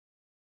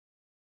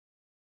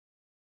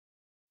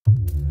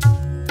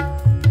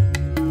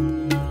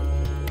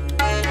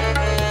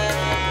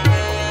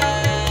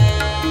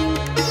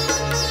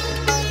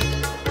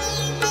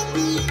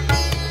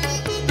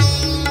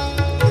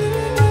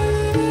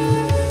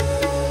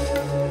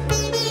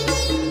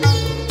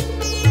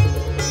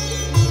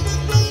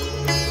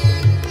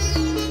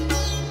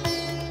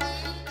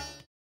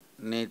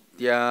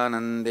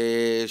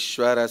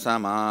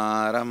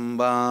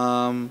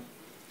नित्यानन्देश्वरसमारम्भां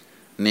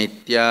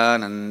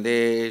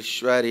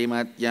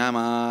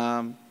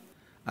नित्यानन्देश्वरिमध्यमाम्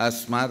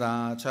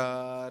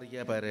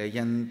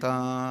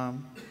अस्मदाचार्यपर्यन्तां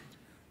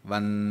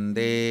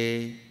वन्दे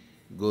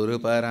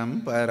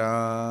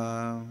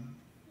गुरुपरम्पराम्.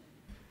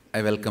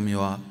 I welcome you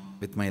all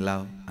with my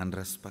love and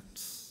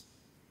respects.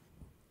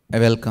 I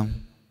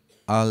welcome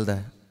all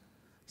the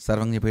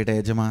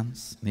Sarvangyapeta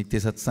Yajamans,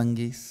 Nitya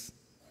Satsangis,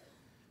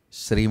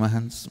 Sri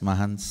Mahants,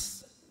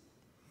 Mahants,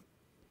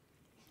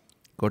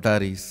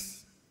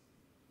 Kotaris,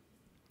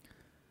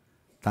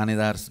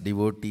 Tanidars,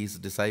 devotees,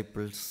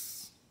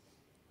 disciples,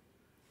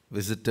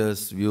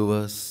 visitors,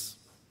 viewers,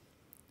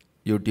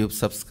 YouTube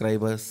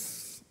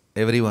subscribers,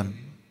 everyone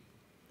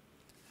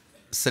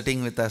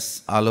sitting with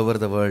us all over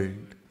the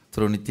world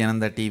through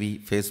Nithyananda TV,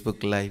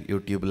 Facebook Live,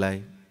 YouTube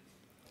Live,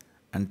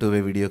 and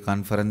two-way video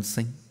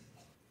conferencing.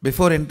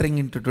 Before entering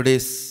into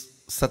today's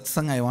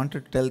satsang, I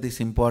wanted to tell this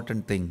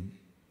important thing.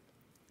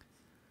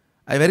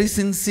 I very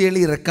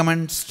sincerely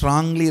recommend,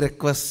 strongly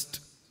request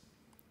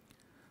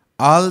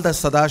all the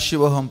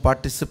Sadashiva Home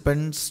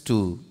participants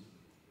to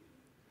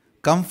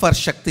come for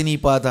Shakti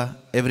Nipada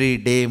every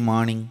day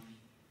morning.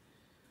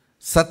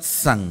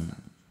 Satsang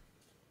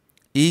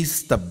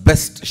is the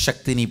best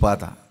Shakti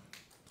Nipada.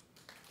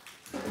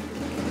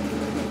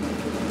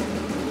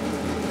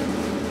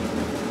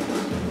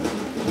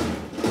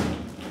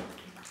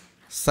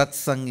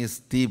 Satsang is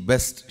the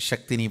best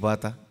Shakti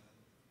Nipada.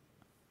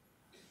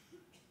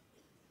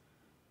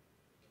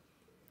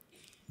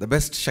 The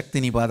best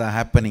Shakti Nipada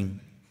happening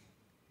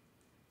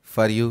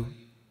for you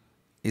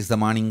is the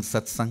morning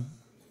satsang.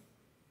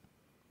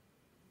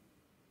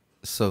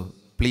 So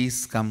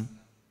please come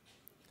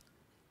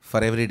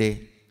for every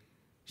day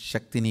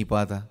Shakti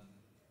Nipada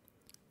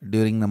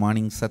during the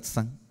morning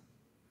satsang.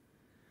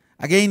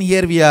 Again,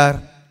 here we are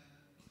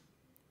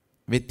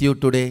with you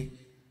today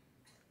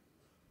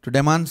to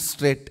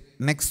demonstrate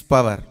next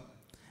power,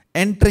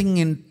 entering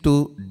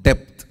into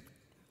depth,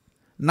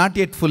 not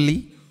yet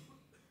fully,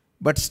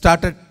 but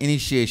started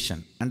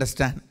initiation.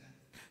 Understand?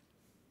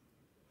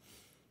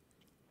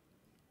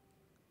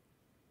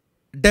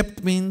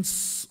 Depth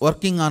means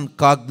working on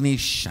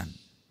cognition,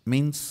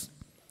 means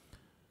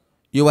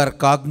your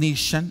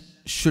cognition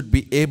should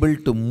be able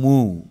to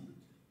move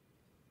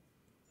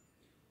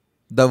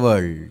the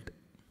world.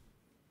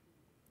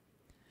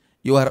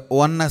 Your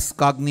oneness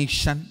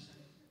cognition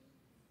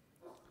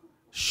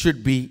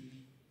should be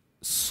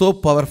so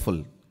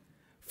powerful.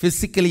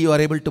 Physically you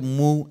are able to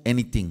move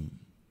anything.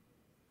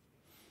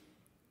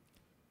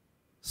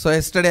 So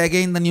yesterday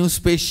again the new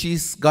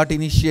species got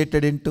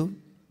initiated into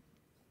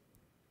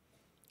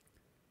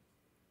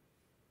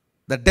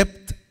the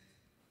depth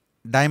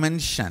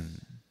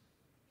dimension.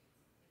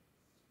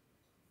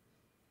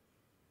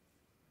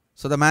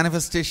 So the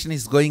manifestation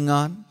is going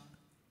on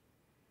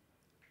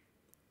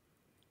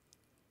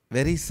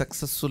very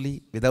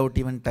successfully without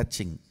even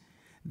touching.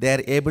 They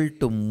are able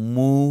to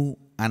move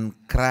and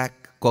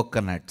crack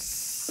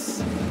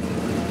coconuts.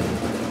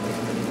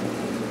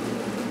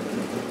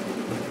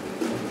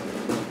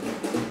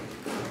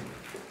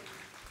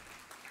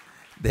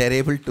 They are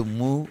able to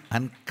move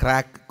and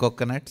crack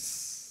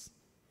coconuts.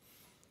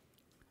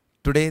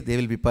 Today they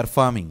will be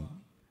performing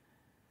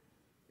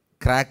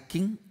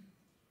cracking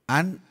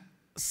and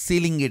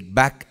sealing it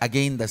back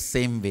again the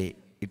same way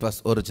it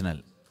was original.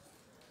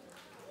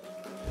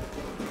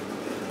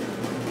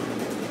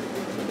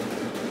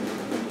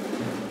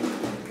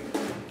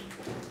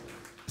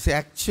 See,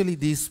 actually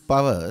these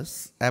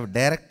powers have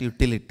direct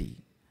utility.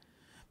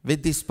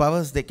 With these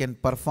powers they can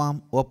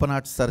perform open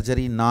heart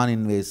surgery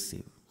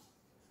non-invasive.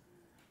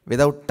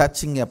 Without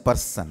touching a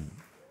person,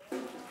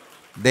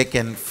 they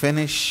can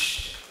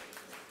finish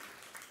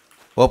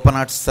open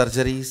heart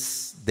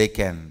surgeries. They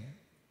can,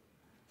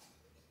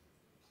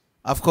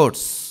 of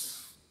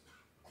course,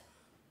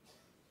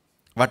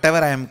 whatever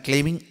I am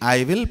claiming,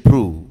 I will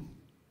prove.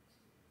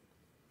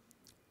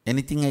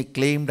 Anything I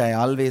claimed, I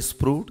always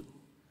proved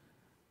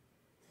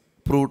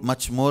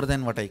much more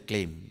than what I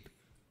claimed.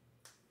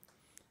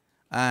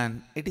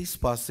 And it is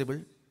possible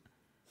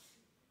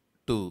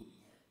to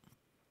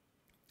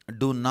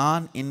do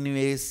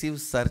non-invasive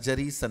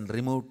surgeries and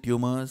remove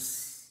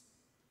tumors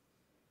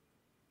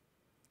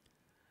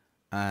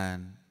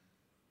and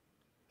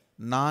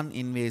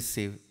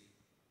non-invasive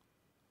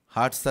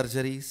heart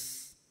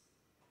surgeries.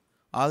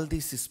 All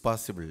this is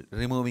possible,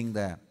 removing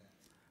the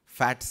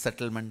fat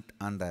settlement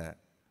on the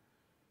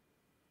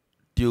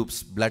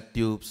tubes, blood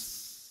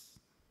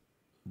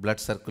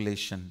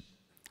circulation,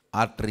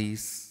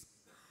 arteries,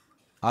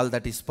 all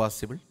that is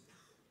possible.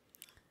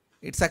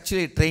 It's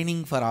actually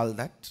training for all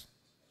that.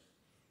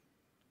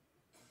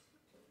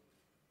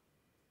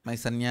 My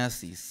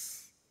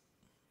sannyasis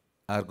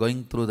are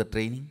going through the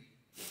training.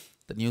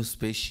 The new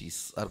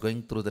species are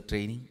going through the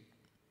training.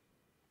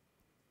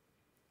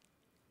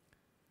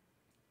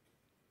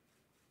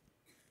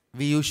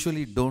 We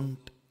usually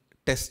don't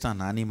test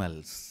on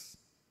animals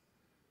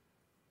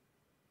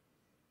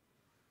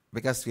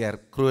because we are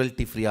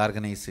cruelty-free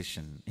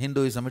organization.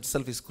 Hinduism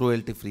itself is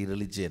cruelty-free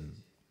religion.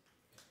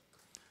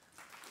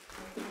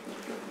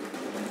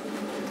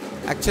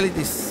 Actually,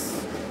 this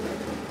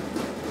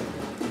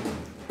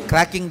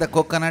cracking the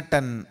coconut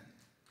and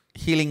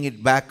healing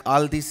it back,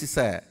 all this is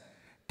a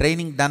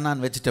training done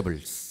on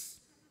vegetables.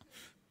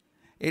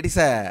 It is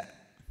a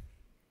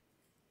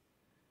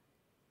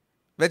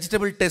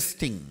vegetable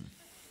testing,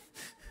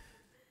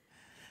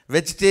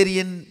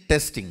 vegetarian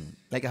testing,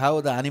 like how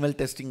the animal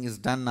testing is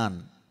done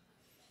on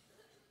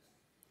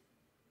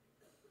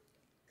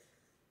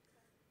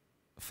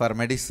for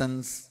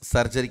medicines,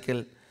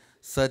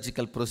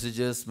 surgical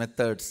procedures,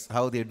 methods,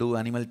 how they do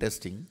animal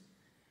testing.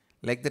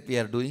 Like that we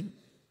are doing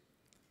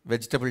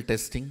vegetable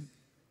testing,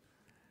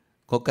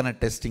 coconut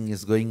testing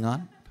is going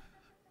on.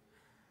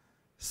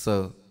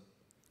 So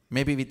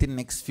maybe within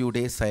next few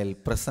days I'll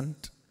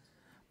present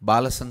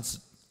Balasans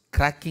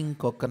cracking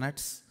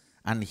coconuts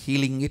and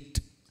healing it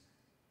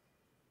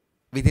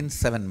within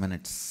 7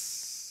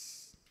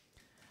 minutes.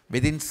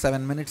 Within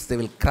 7 minutes they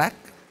will crack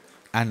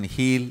and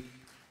heal.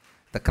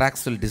 The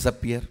cracks will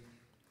disappear.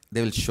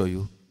 They will show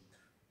you.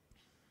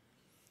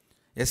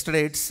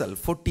 Yesterday itself,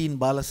 14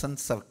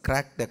 Balasans have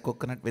cracked a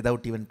coconut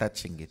without even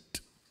touching it.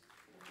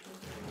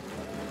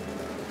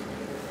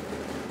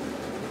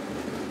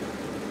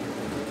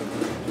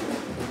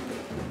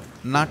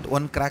 Not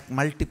one crack,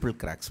 multiple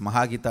cracks.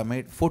 Mahagita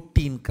made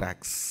 14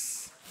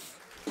 cracks.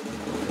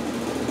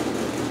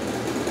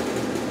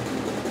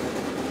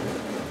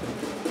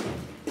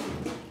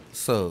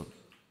 So,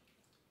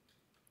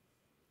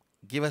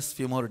 give us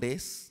few more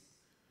days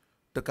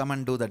to come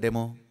and do the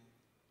demo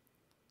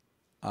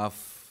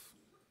of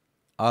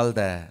all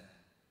the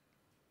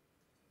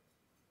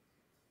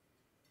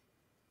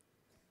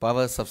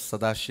powers of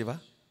Sadashiva.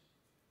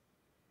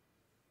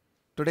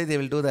 Today they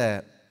will do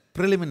the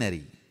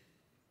preliminary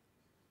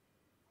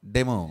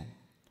demo,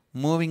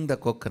 moving the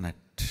coconut.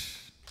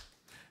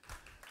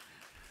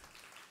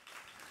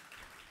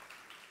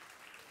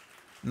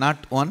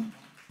 Not one,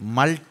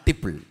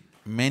 multiple,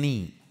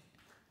 many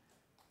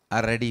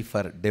are ready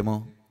for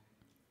demo.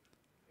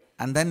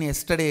 And then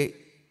yesterday,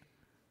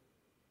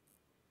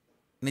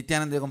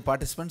 Nithyananda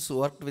participants who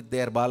worked with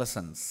their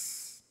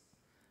Balasans,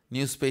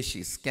 new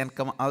species, can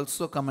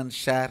also come and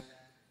share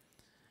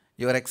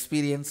your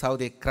experience, how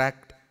they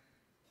cracked.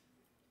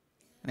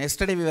 And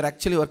yesterday we were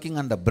actually working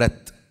on the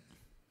breath.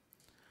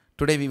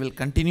 Today we will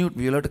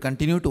have to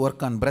continue to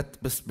work on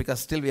breath because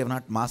still we have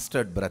not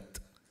mastered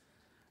breath.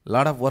 A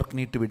lot of work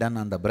need to be done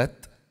on the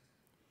breath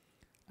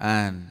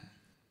and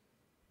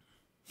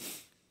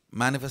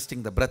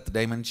manifesting the breath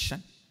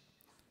dimension.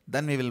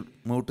 Then we will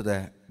move to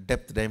the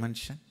depth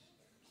dimension.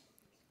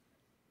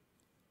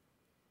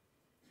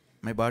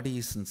 My body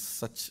is in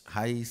such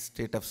high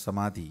state of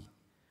samadhi,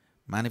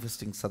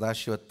 manifesting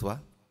Sadashivatva.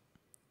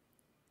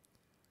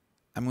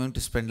 I'm going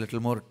to spend a little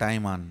more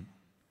time on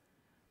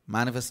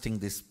manifesting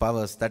these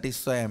powers. That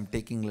is why I'm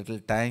taking little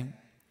time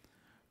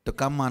to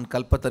come on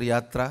Kalpatar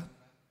Yatra.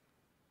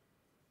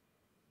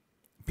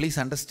 Please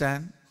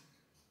understand,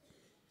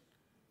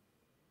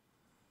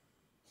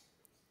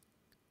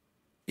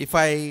 if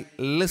I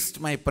list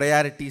my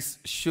priorities,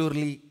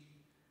 surely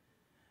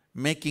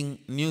making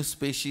new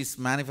species,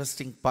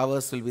 manifesting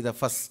powers will be the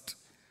first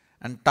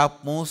and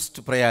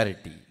topmost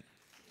priority.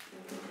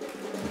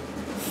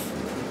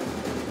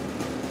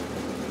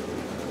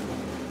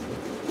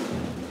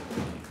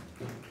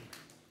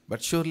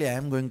 But surely I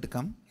am going to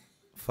come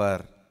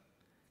for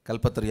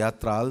Kalpatar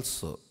Yatra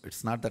also.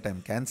 It's not that I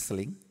am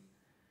cancelling.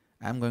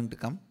 I am going to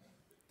come.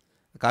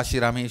 Kashi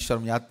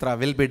Rameshwaram Yatra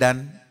will be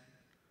done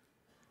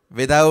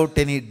without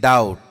any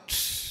doubt.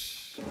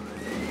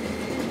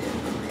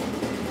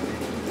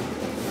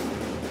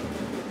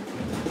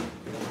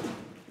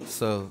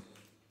 So,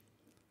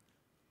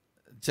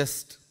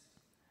 just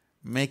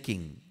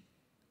making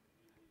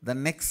the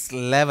next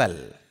level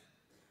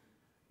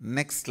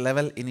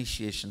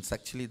initiations.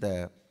 Actually,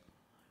 the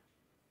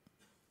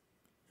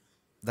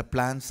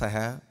plans I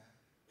have,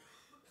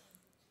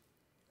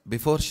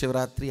 before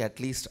Shivratri, at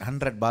least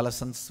 100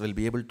 Balasans will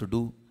be able to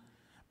do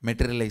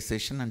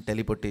materialization and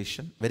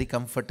teleportation very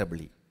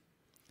comfortably,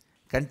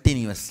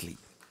 continuously.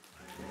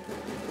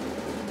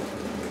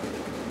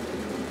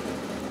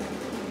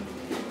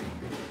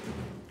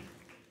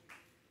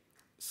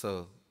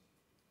 So,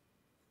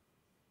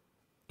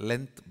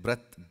 length,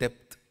 breadth,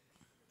 depth,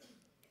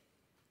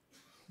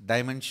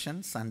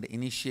 dimensions and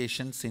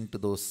initiations into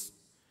those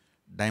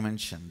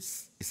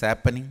dimensions is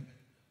happening.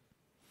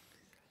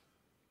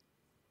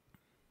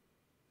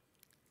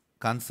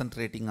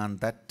 Concentrating on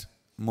that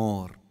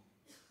more.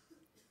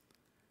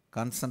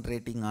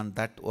 Concentrating on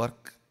that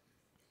work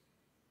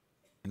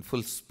in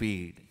full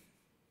speed.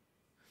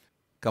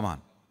 Come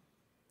on.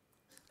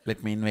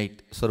 Let me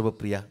invite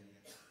Sarvapriya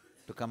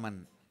to come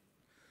and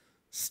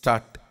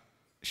start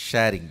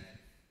sharing.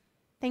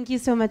 Thank you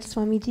so much,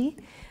 Swamiji.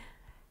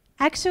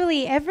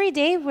 Actually, every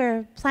day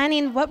we're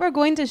planning what we're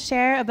going to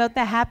share about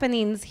the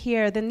happenings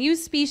here, the new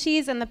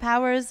species and the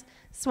powers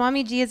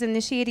Swamiji is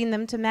initiating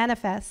them to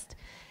manifest.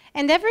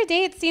 And every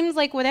day it seems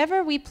like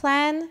whatever we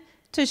plan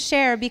to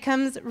share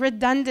becomes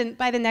redundant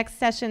by the next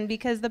session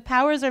because the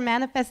powers are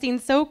manifesting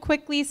so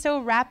quickly, so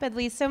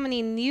rapidly, so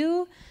many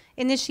new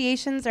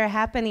Initiations are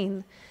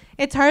happening.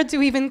 It's hard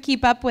to even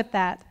keep up with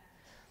that.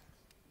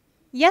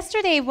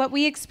 Yesterday, what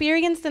we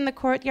experienced in the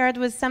courtyard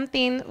was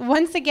something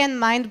once again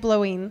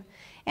mind-blowing.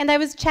 And I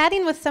was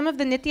chatting with some of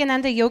the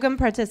Nityananda Yogam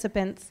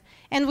participants,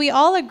 and we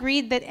all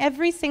agreed that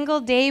every single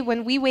day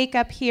when we wake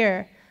up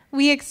here,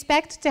 we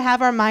expect to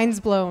have our minds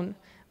blown.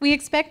 We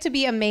expect to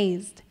be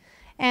amazed.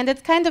 And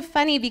it's kind of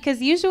funny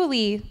because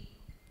usually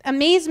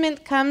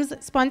amazement comes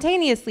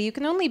spontaneously. You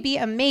can only be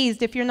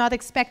amazed if you're not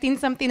expecting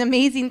something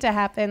amazing to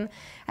happen.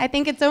 I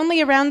think it's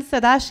only around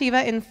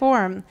Sadashiva in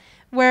form,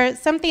 where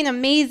something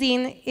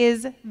amazing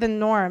is the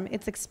norm,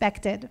 it's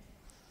expected.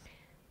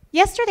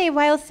 Yesterday,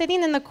 while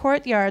sitting in the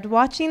courtyard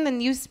watching the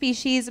new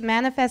species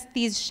manifest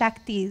these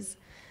Shaktis,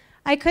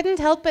 I couldn't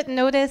help but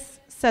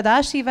notice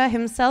Sadashiva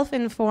himself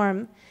in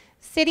form,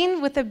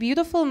 sitting with a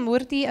beautiful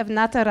murti of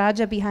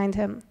Nataraja behind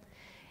him.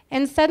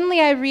 And suddenly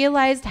I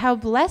realized how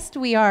blessed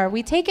we are.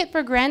 We take it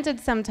for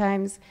granted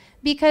sometimes,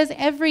 because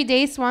every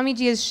day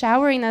Swamiji is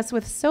showering us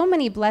with so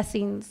many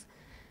blessings.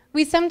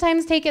 We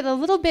sometimes take it a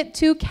little bit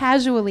too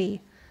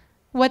casually,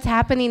 what's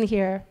happening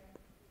here.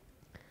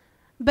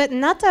 But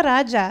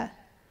Nataraja,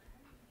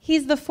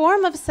 he's the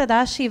form of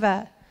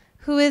Sadashiva,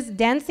 who is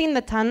dancing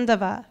the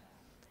Tandava.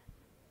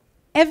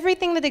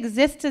 Everything that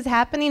exists is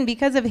happening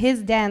because of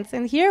his dance,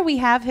 and here we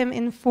have him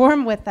in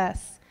form with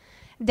us,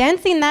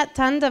 dancing that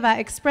Tandava,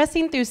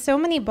 expressing through so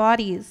many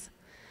bodies.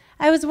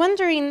 I was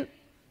wondering,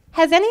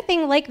 has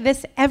anything like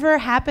this ever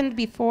happened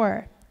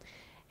before?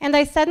 And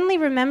I suddenly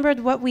remembered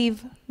what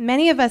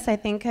many of us I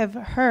think have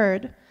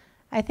heard.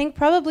 I think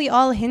probably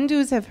all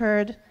Hindus have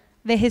heard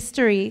the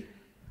history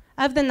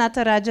of the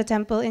Nataraja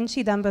temple in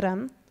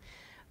Chidambaram,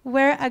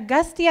 where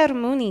Agastya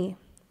Muni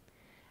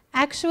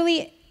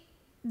actually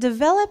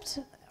developed,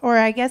 or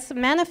I guess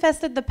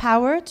manifested the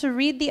power to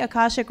read the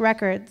Akashic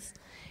records,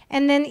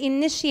 and then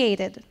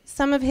initiated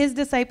some of his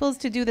disciples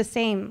to do the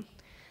same.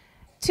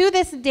 To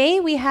this day,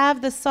 we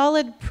have the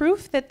solid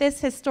proof that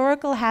this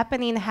historical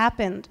happening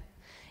happened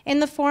in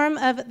the form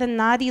of the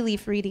Nadi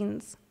leaf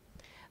readings.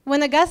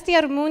 When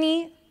Agastya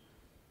Muni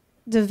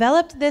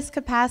developed this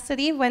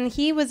capacity, when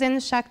he was in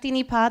Shakti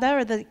Nipada,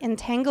 or the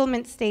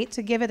entanglement state,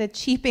 to give it a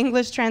cheap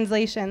English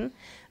translation,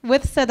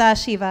 with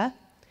Sadashiva,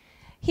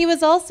 he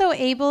was also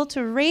able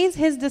to raise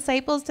his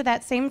disciples to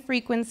that same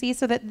frequency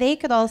so that they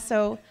could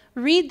also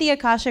read the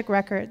Akashic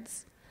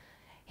records.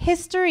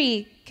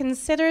 History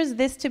considers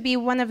this to be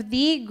one of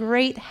the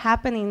great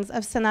happenings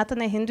of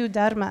Sanatana Hindu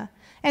Dharma,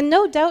 and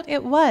no doubt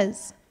it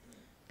was.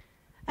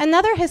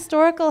 Another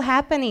historical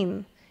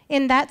happening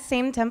in that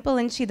same temple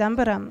in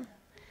Chidambaram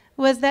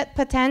was that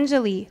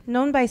Patanjali,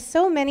 known by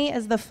so many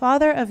as the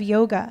father of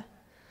yoga,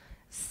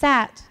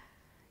 sat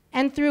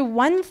and through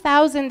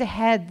 1,000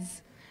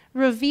 heads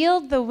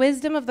revealed the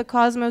wisdom of the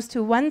cosmos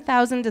to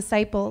 1,000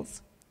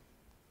 disciples.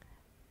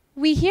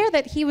 We hear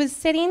that he was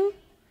sitting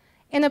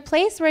in a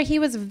place where he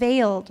was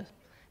veiled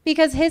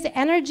because his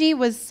energy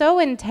was so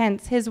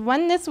intense, his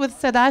oneness with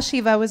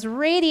Sadashiva was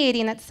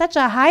radiating at such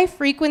a high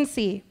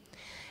frequency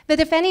that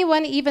if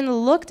anyone even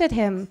looked at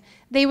him,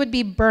 they would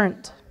be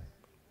burnt.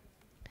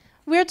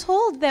 We're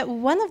told that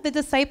one of the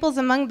disciples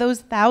among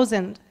those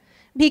 1,000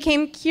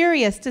 became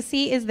curious to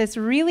see, is this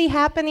really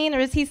happening, or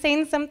is he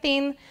saying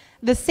something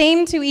the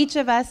same to each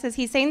of us? Is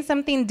he saying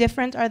something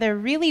different? Are there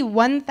really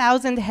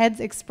 1,000 heads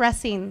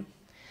expressing?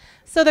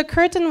 So the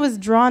curtain was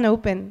drawn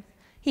open.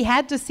 He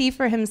had to see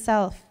for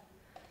himself.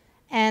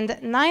 And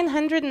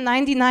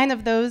 999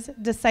 of those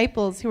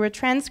disciples who were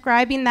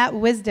transcribing that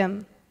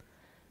wisdom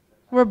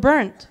were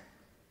burnt.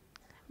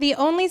 The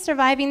only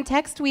surviving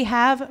text we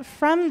have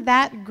from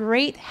that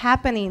great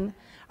happening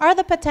are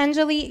the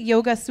Patanjali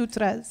Yoga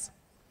Sutras.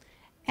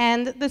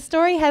 And the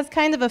story has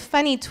kind of a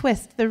funny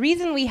twist. The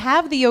reason we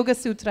have the Yoga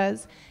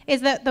Sutras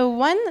is that the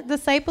one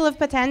disciple of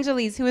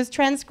Patanjali's who was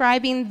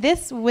transcribing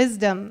this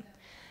wisdom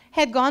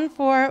had gone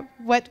for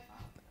what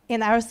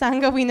in our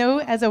Sangha we know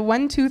as a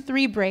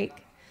 1-2-3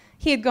 break.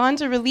 He had gone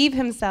to relieve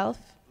himself.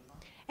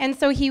 And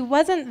so he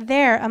wasn't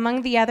there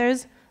among the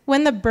others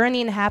when the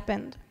burning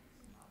happened.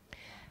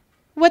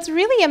 What's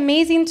really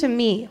amazing to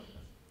me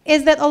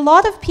is that a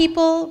lot of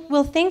people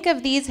will think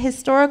of these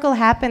historical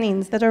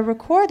happenings that are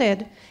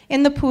recorded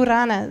in the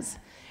Puranas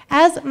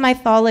as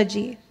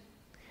mythology.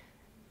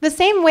 The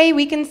same way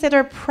we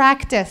consider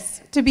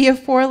practice to be a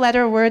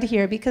 4-letter word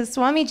here, because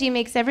Swamiji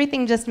makes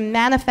everything just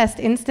manifest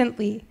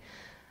instantly.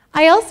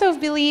 I also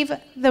believe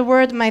the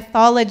word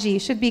mythology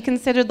should be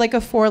considered like a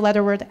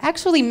 4-letter word.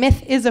 Actually,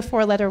 myth is a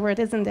 4-letter word,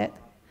 isn't it?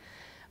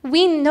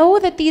 We know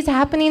that these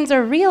happenings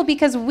are real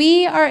because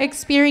we are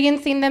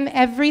experiencing them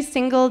every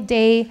single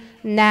day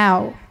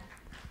now.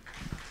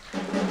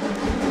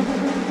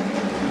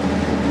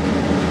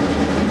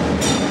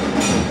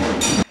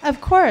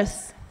 Of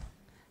course,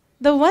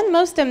 the one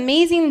most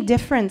amazing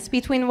difference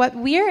between what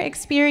we're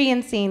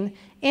experiencing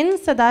in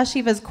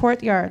Sadashiva's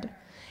courtyard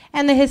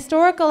and the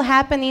historical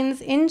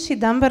happenings in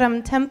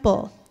Chidambaram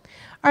temple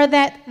are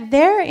that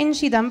there in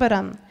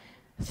Chidambaram,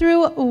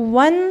 through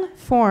one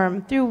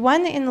form, through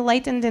one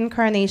enlightened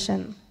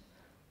incarnation,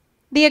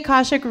 the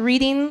Akashic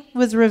reading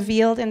was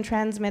revealed and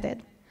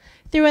transmitted.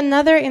 through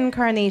another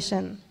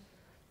incarnation.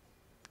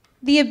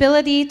 The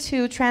ability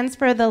to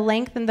transfer the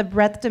length and the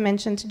breadth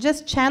dimension, to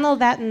just channel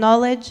that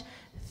knowledge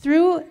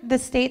through the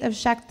state of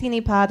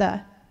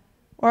Shaktinipada,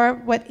 or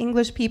what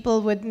English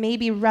people would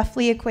maybe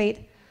roughly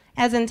equate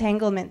as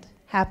entanglement,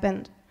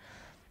 happened.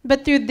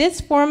 But through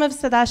this form of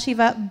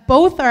Sadashiva,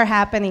 both are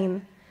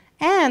happening,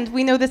 and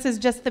we know this is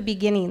just the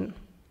beginning.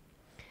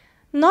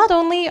 Not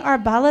only are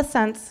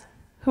Balasants,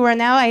 who are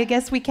now, I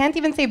guess we can't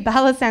even say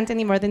Balasant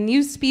anymore, the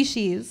new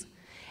species,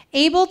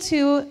 able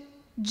to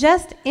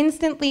just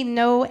instantly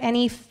know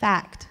any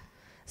fact,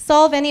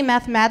 solve any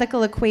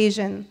mathematical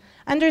equation,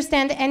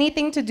 understand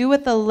anything to do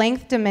with the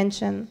length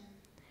dimension.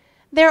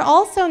 They're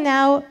also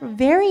now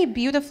very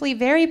beautifully,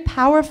 very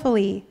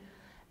powerfully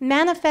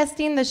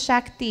manifesting the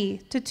Shakti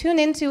to tune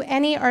into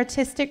any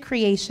artistic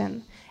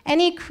creation,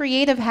 any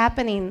creative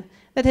happening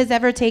that has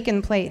ever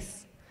taken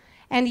place.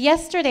 And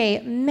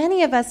yesterday,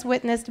 many of us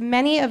witnessed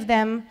many of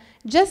them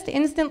just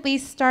instantly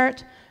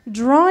start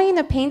drawing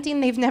a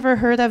painting they've never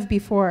heard of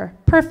before,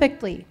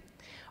 perfectly,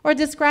 or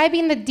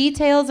describing the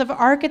details of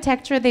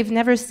architecture they've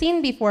never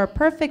seen before,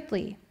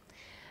 perfectly.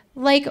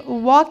 Like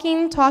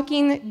walking,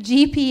 talking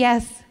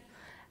GPS,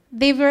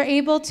 they were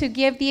able to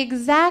give the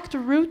exact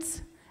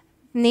routes,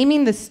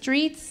 naming the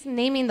streets,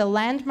 naming the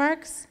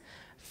landmarks,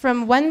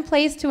 from one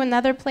place to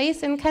another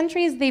place in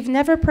countries they've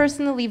never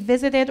personally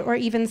visited or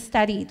even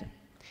studied.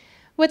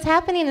 What's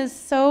happening is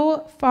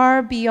so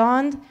far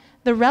beyond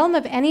the realm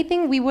of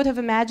anything we would have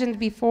imagined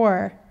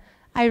before.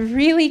 I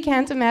really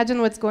can't imagine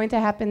what's going to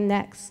happen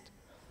next.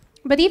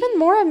 But even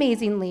more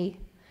amazingly,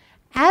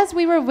 as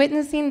we were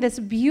witnessing this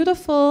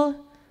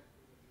beautiful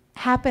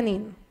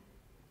happening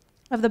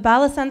of the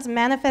Balasants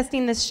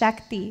manifesting this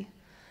Shakti,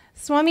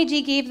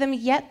 Swamiji gave them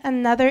yet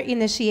another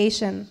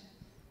initiation.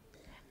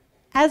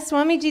 As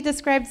Swamiji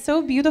described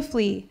so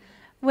beautifully,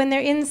 when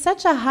they're in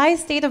such a high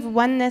state of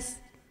oneness,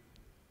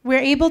 we're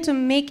able to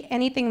make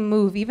anything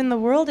move, even the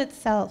world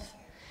itself.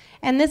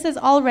 And this is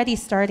already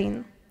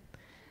starting.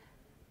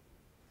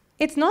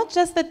 It's not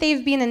just that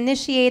they've been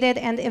initiated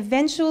and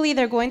eventually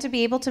they're going to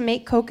be able to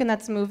make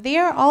coconuts move. They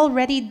are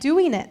already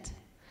doing it.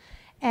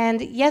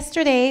 And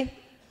yesterday,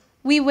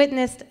 we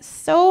witnessed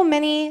so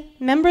many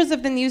members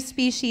of the new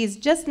species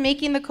just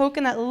making the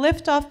coconut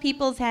lift off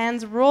people's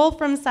hands, roll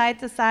from side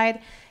to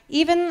side,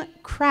 even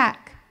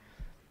crack,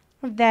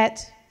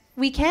 that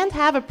we can't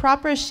have a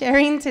proper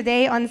sharing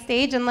today on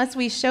stage unless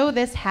we show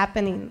this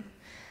happening.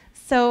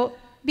 So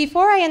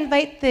before I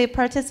invite the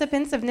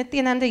participants of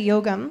Nityananda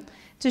Yogam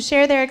to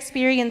share their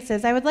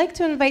experiences, I would like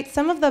to invite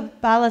some of the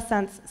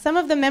Balasants, some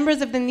of the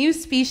members of the new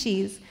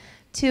species,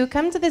 to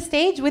come to the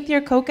stage with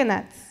your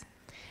coconuts.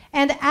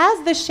 And as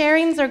the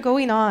sharings are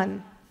going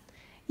on,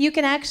 you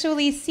can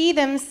actually see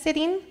them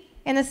sitting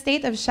in a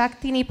state of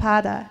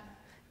Shaktinipada,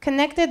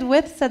 connected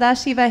with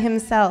Sadashiva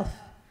himself,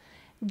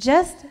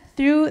 just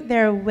through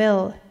their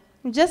will,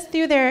 just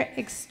through their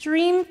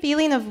extreme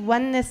feeling of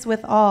oneness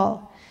with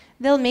all.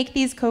 They'll make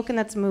these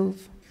coconuts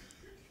move.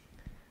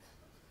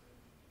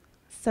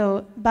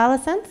 So,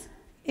 Balasants,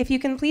 if you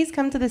can please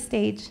come to the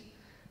stage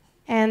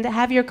and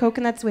have your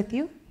coconuts with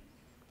you.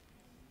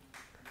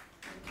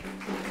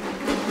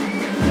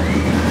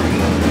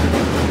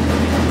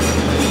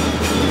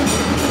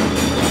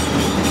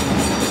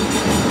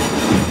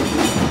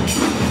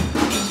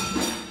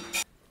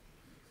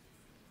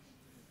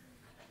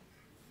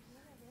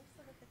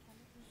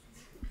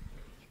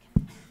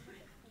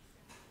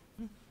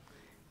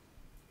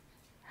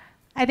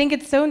 I think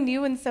it's so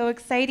new and so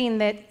exciting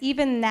that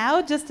even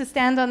now, just to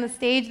stand on the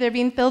stage, they're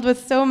being filled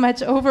with so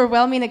much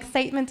overwhelming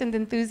excitement and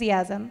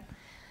enthusiasm.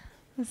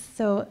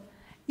 So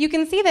you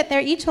can see that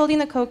they're each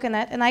holding a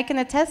coconut, and I can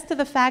attest to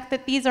the fact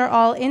that these are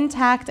all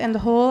intact and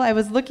whole. I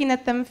was looking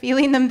at them,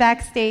 feeling them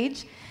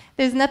backstage.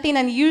 There's nothing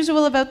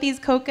unusual about these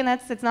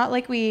coconuts. It's not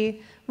like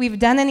we've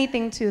done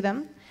anything to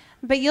them.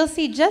 But you'll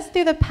see just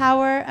through the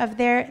power of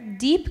their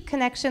deep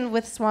connection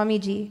with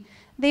Swamiji,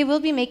 they will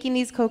be making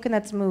these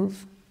coconuts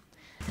move.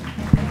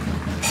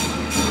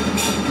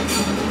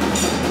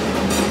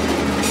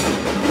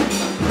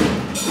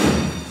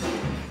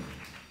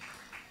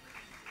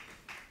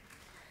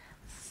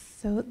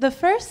 So the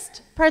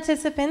first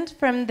participant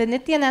from the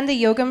Nityananda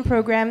Yogam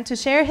program to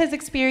share his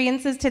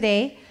experiences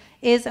today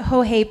is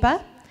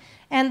Hohepa,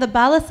 and the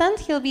Balasant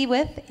he'll be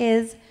with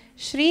is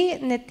Shri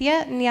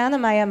Nityananda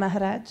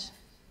Maharaj.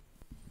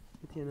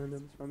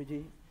 Nithyananda,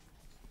 Swamiji.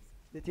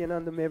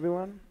 Nithyananda,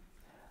 everyone.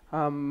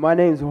 My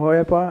name is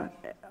Hohepa.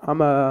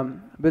 I'm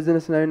a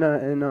business owner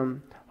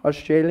in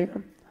Australia,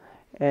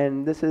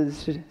 and this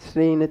is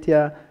Shri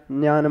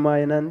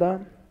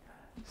Nityananda.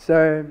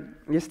 So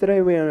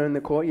yesterday we were in the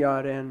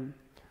courtyard, and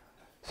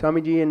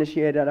Swamiji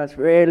initiated us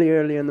really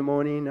early in the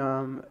morning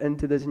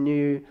into the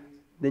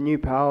new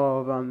power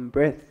of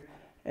breath.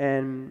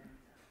 And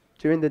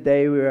during the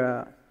day we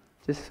were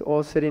just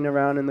all sitting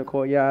around in the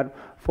courtyard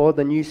for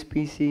the new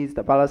species,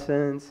 the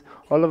Balasants,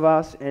 all of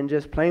us, and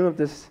just playing with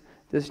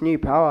this new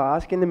power,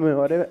 asking them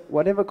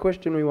whatever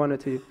question we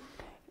wanted to.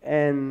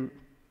 And,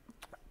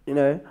 you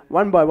know,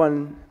 one by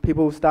one,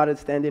 people started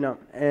standing up.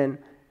 And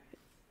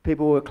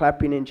people were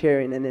clapping and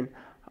cheering, and then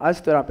I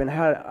stood up and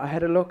I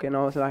had a look, and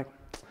I was like,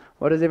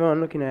 what is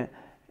everyone looking at?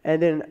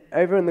 And then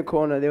over in the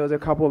corner, there was a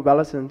couple of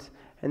adolescents,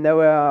 and they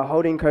were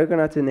holding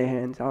coconuts in their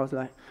hands. I was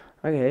like,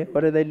 okay,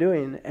 what are they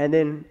doing? And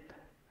then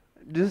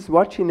just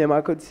watching them,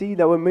 I could see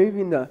they were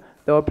moving they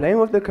were playing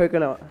with the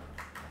coconut.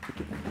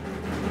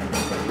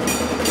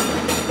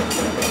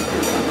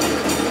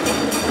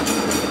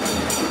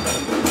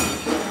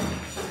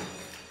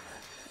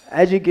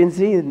 As you can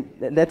see,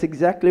 that's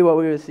exactly what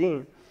we were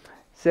seeing.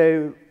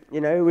 So, you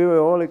know, we were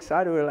all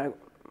excited. We were like,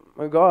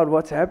 my God,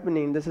 what's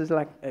happening? This is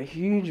like a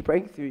huge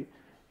breakthrough,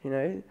 you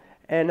know.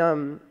 And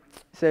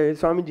so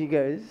Swamiji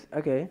goes,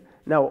 okay,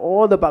 now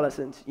all the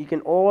adolescents, you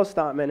can all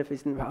start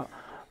manifesting power.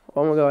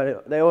 Oh my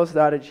God, they all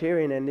started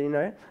cheering, and you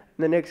know, in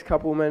the next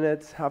couple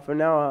minutes, half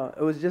an hour,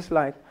 it was just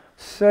like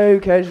so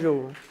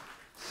casual.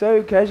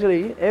 So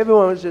casually,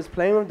 everyone was just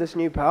playing with this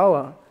new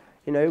power.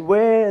 You know,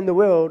 where in the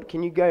world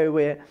can you go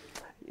where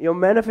you're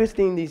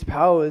manifesting these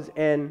powers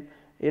and,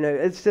 you know,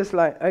 it's just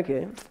like,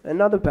 okay,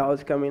 another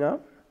power's coming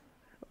up.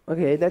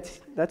 Okay,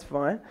 that's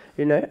fine.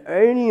 You know,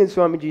 only in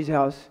Swamiji's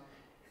house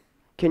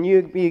can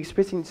you be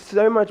expressing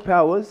so much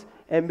powers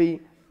and be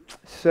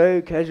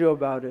so casual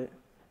about it.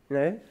 You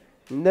know,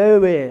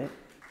 nowhere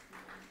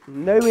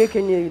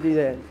can you do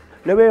that.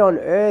 Nowhere on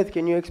earth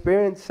can you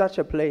experience such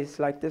a place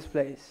like this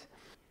place.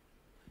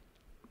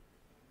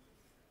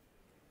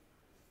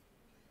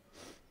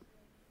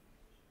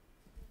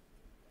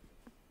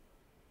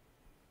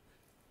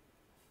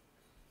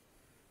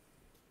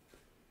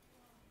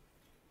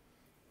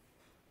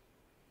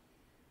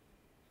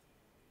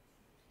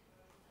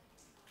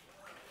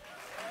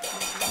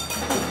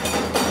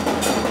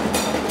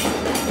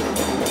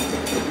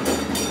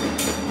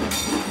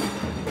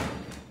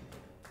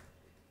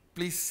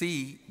 Please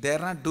see, they are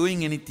not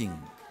doing anything.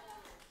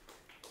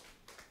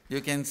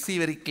 You can see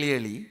very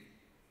clearly,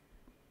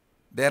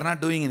 they are not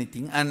doing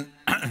anything. And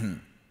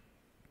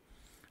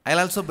I'll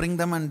also bring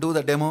them and do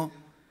the demo.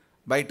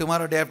 By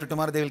tomorrow, day after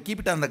tomorrow, they will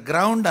keep it on the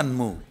ground and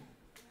move.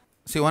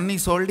 See, one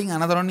is holding,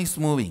 another one is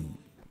moving.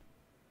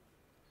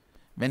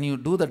 When you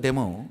do the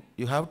demo,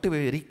 you have to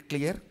be very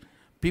clear.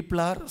 People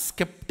are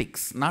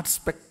skeptics, not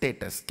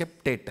spectators,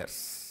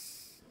 spectators.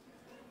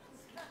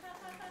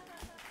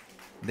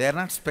 They are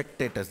not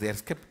spectators, they are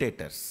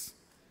spectators.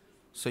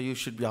 So you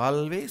should be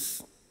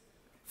always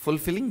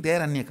fulfilling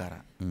their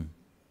anyakara.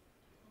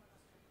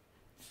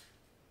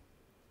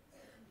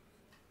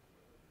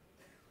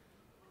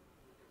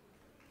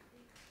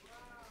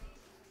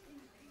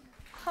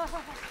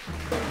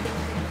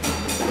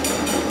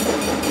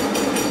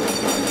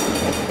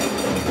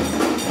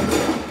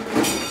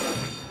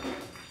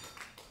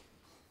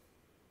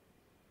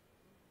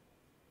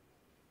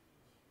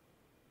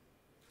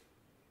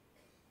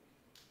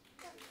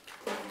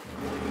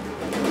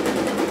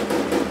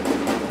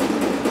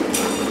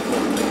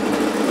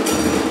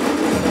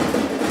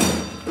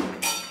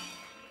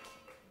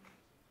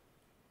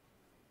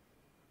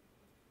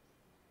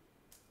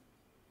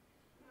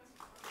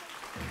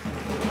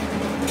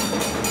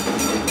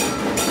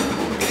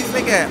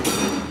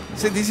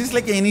 See, this is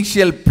like an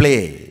initial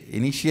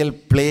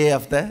play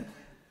of the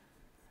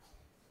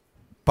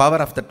power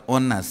of that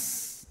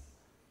oneness.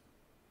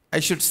 I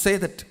should say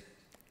that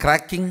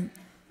cracking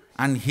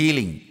and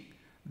healing,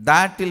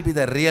 that will be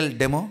the real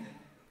demo.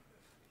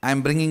 I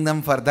am bringing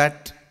them for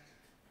that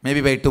maybe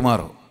by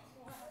tomorrow.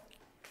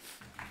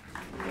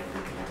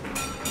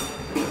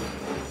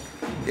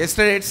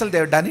 Yesterday itself they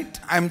have done it.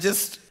 I am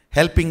just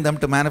helping them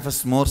to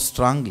manifest more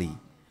strongly.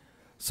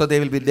 So they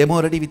will be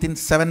demo ready within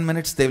 7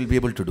 minutes, they will be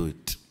able to do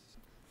it.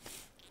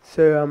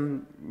 So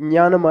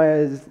Jnanamaya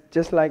is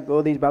just like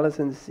all these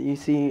balasans you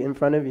see in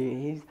front of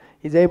you.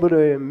 He's able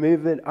to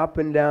move it up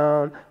and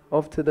down,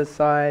 off to the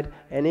side,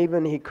 and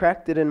even he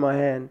cracked it in my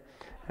hand.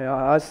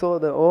 I saw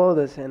all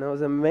this, and it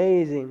was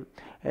amazing.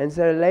 And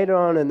so later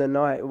on in the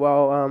night,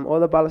 while all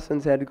the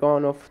balasans had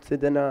gone off to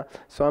dinner,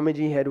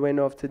 Swamiji had went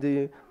off to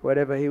do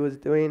whatever he was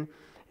doing,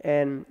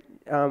 and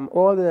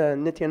all the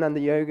Nityananda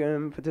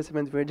yoga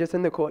participants were just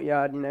in the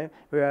courtyard, you know,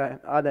 we were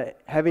either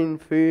having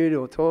food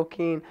or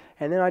talking,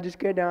 and then I just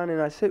go down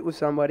and I sit with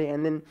somebody,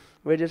 and then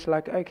we're just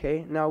like,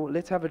 okay, now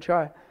let's have a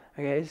try.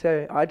 Okay,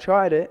 so I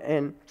tried it,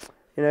 and,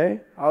 you know,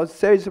 I was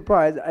so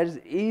surprised. I just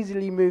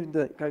easily moved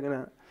the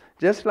coconut,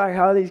 just like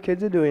how these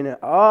kids are doing it.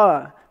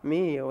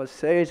 Me, I was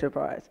so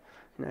surprised.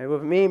 You know,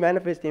 with me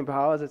manifesting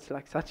powers, it's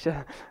like such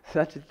a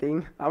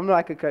thing. I'm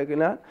like a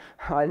coconut.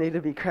 I need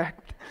to be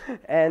cracked.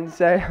 And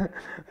so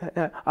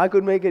I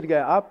could make it go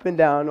up and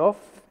down, off,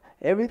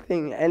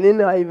 everything. And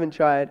then I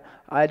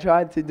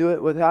tried to do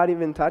it without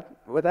even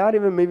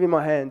moving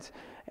my hands.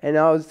 And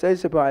I was so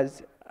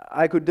surprised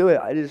I could do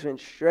it. I just went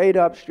straight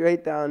up,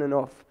 straight down and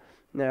off.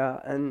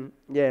 And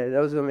yeah, that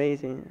was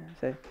amazing.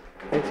 So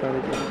thanks,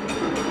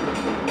 Swamiji.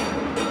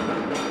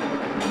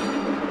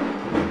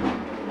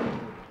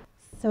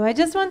 So I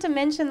just want to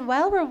mention,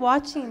 while we're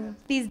watching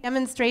these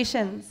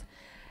demonstrations,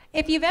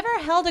 if you've ever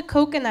held a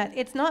coconut,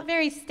 it's not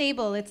very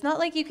stable. It's not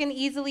like you can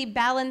easily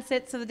balance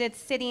it so that it's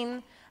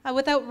sitting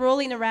without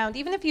rolling around.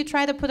 Even if you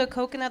try to put a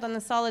coconut on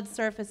a solid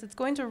surface, it's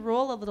going to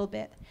roll a little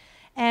bit.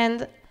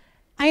 And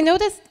I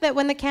noticed that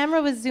when the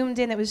camera was zoomed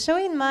in, it was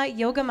showing Ma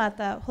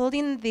Yogamata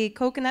holding the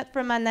coconut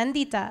for Ma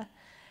Nandita.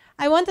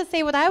 I want to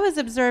say what I was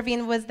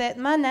observing was that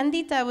Ma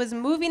Nandita was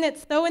moving it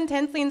so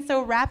intensely and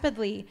so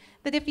rapidly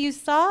that if you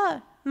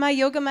saw Ma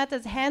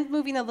Yogamata's hand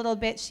moving a little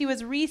bit, she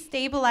was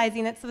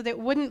restabilizing it so that it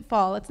wouldn't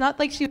fall. It's not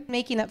like she was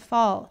making it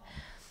fall.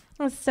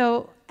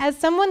 So as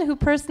someone who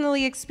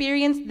personally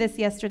experienced this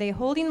yesterday,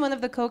 holding one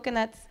of the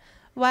coconuts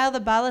while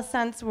the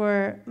balasants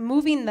were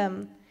moving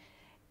them,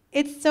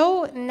 it's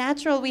so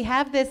natural. We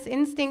have this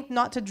instinct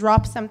not to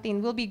drop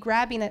something. We'll be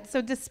grabbing it. So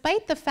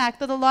despite the fact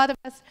that a lot of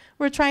us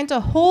were trying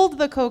to hold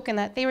the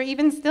coconut, they were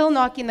even still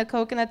knocking the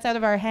coconuts out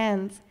of our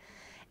hands.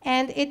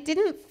 And it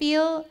didn't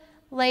feel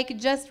like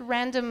just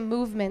random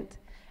movement.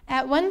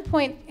 At one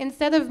point,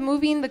 instead of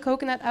moving the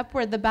coconut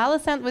upward, the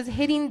balasant was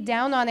hitting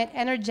down on it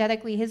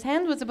energetically. His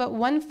hand was about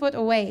 1 foot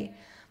away.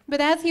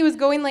 But as he was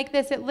going like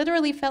this, it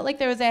literally felt like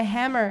there was a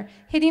hammer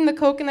hitting the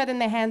coconut in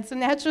the hand. So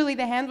naturally,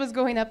 the hand was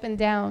going up and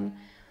down.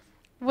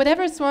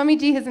 Whatever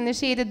Swamiji has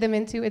initiated them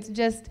into, it's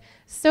just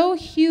so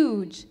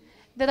huge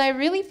that I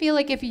really feel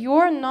like if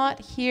you're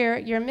not here,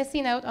 you're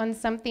missing out on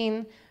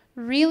something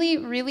really,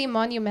 really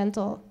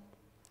monumental.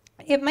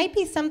 It might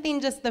be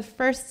something just the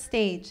first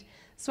stage.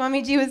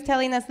 Swamiji was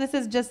telling us this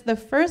is just the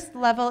first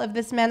level of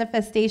this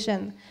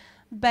manifestation.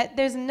 But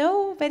there's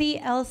nobody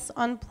else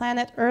on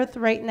planet Earth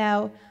right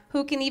now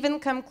who can even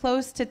come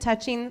close to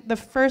touching the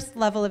first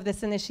level of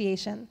this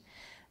initiation.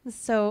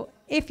 So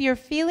if you're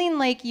feeling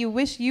like you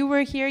wish you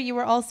were here, you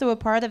were also a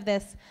part of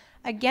this,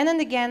 again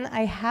and again,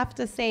 I have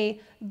to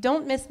say,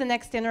 don't miss the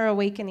next inner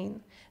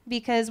awakening,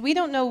 because we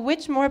don't know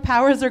which more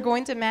powers are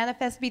going to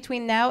manifest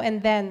between now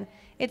and then.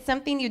 It's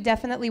something you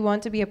definitely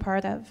want to be a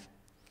part of.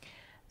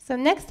 So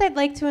next I'd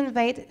like to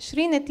invite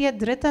Shri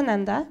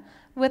Nithyananda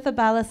with a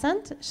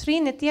balasant, Shri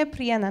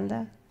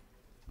Nithyananda.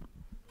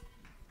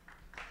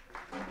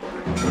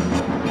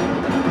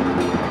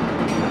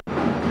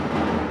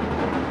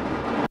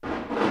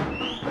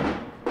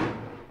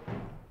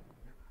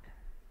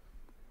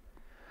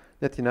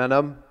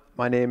 Nithyananda,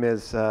 my name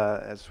is,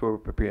 as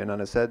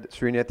Superpowers said,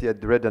 Sri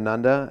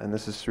Nithyananda, and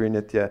this is Sri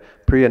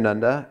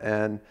Nithyananda.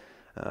 And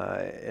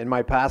in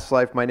my past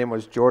life, my name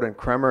was Jordan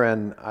Kremer,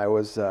 and I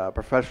was a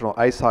professional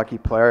ice hockey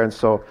player. And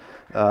so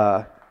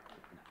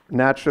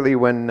naturally,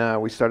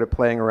 when we started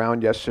playing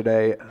around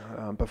yesterday,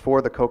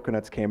 before the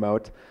coconuts came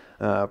out,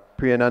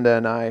 Priyananda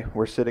and I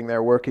were sitting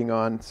there working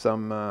on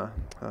some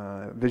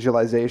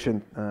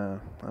visualization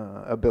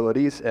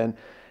abilities,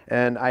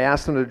 and I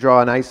asked him to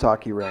draw an ice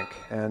hockey rink.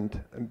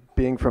 And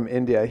being from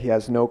India, he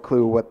has no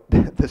clue what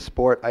the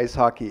sport ice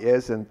hockey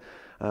is, and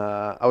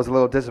I was a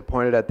little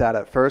disappointed at that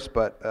at first,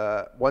 but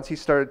once he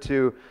started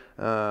to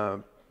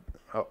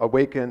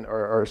awaken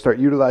or start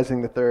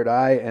utilizing the third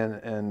eye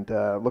and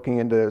looking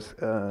into his,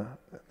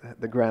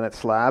 the granite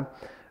slab,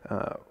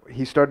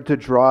 he started to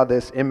draw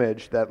this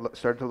image that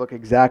started to look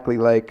exactly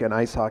like an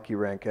ice hockey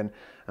rink, and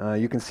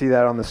you can see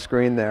that on the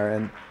screen there.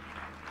 And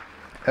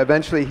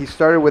eventually he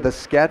started with a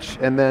sketch,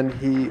 and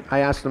then I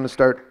asked him to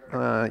start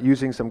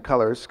using some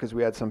colors because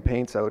we had some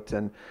paints out,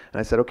 and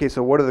I said, okay,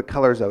 so what are the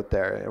colors out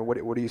there, and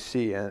what do you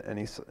see?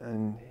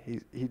 And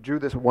he drew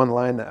this one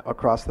line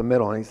across the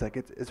middle, and he's like,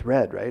 it's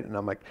red, right? And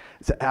I'm like,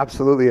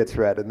 absolutely it's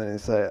red. And then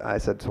I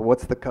said, so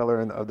what's the color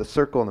of the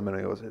circle in the middle?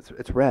 He goes,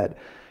 it's red.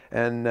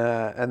 And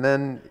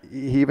then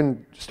he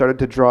even started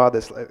to draw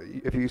this.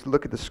 If you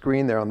look at the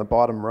screen there on the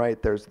bottom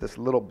right, there's this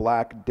little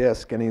black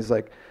disc, and he's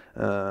like,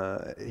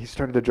 he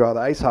started to draw the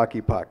ice hockey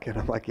puck, and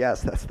I'm like,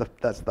 yes,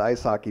 that's the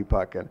ice hockey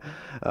puck. And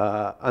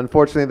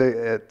unfortunately,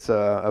 it's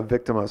a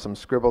victim of some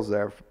scribbles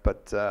there.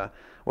 But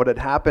what had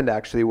happened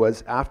actually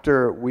was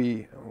after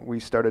we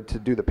started to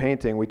do the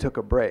painting, we took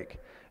a break,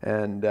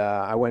 and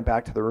I went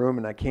back to the room,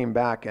 and I came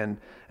back, and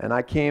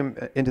I came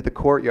into the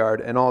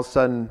courtyard, and all of a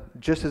sudden,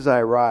 just as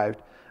I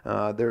arrived,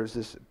 there was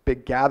this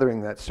big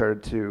gathering that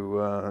started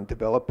to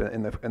develop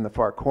in the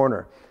far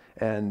corner.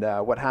 And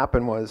what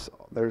happened was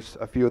there's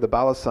a few of the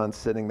balasants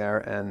sitting there,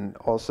 and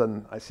all of a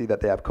sudden I see that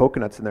they have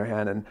coconuts in their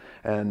hand,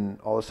 and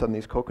all of a sudden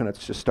these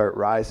coconuts just start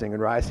rising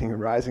and rising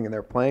and rising, and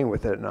they're playing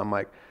with it. And I'm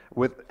like,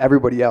 with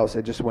everybody else,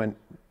 it just went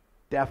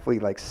deathly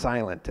like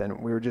silent, and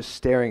we were just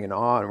staring in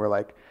awe, and we're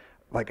like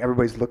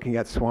everybody's looking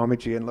at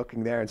Swamiji and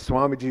looking there, and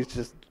Swamiji's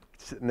just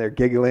sitting there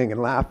giggling and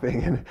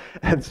laughing,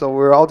 and so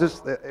we're all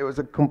just, it was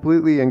a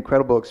completely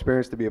incredible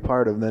experience to be a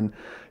part of. And then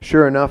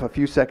sure enough, a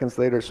few seconds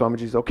later,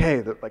 Swamiji's,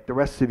 okay, like the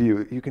rest of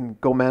you can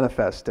go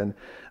manifest. And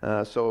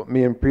so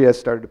me and Priya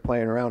started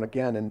playing around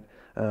again, and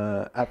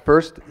at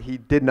first he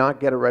did not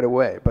get it right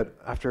away, but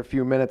after a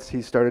few minutes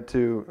he started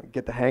to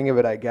get the hang of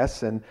it, I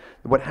guess. And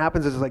what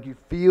happens is, like, you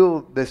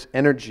feel this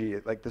energy,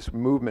 like this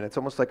movement. It's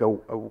almost like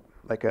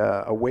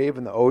a wave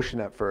in the ocean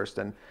at first,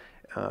 and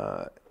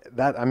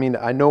I mean,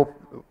 I know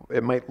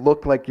it might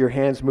look like your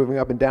hand's moving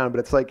up and down, but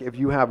it's like if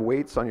you have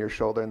weights on your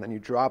shoulder and then you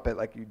drop it,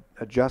 like you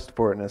adjust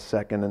for it in a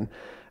second, and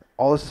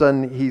all of a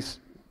sudden he's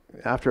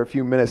after a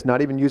few minutes,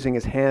 not even using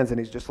his hands, and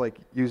he's just like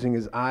using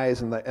his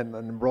eyes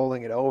and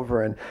rolling it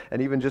over. And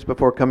even just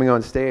before coming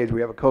on stage,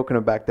 we have a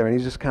coconut back there, and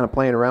he's just kind of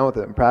playing around with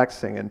it and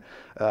practicing. And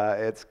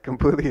it's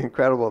completely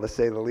incredible, to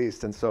say the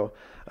least. And so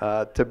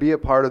to be a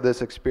part of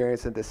this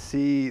experience and to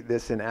see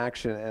this in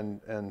action,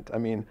 and I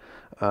mean,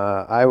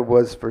 I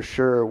was for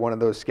sure one of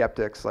those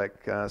skeptics,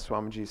 like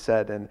Swamiji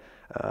said, and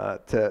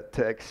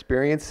to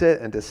experience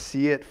it and to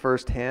see it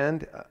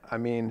firsthand, I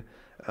mean,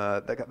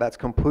 that's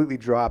completely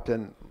dropped.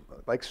 And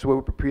like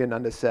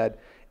Superpowers said,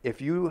 if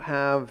you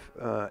have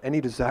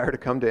any desire to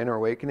come to Inner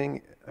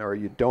Awakening, or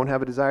you don't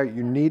have a desire,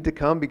 you need to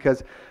come,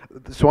 because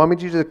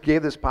Swamiji just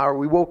gave this power.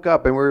 We woke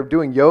up and we were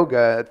doing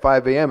yoga at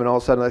 5 a.m. and all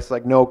of a sudden it's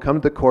like, no, come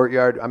to the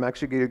courtyard. I'm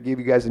actually going to give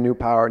you guys a new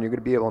power, and you're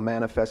going to be able to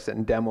manifest it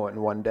and demo it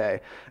in one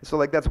day. So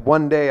like, that's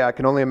one day. I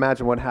can only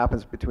imagine what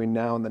happens between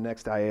now and the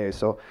next IA.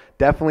 So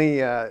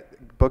definitely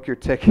book your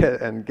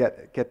ticket and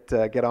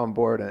get on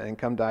board and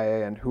come to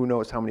IA, and who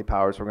knows how many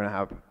powers we're going to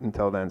have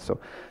until then. So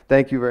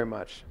thank you very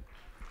much.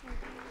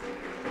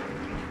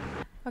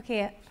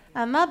 Okay,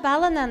 Ma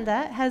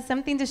Balananda has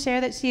something to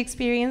share that she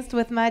experienced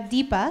with Ma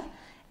Deepa.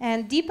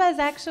 And Deepa is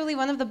actually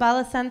one of the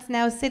Balasants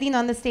now sitting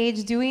on the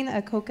stage doing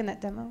a coconut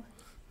demo.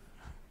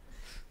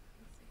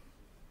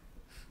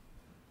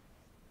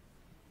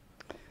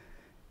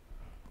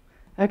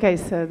 Okay,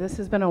 so this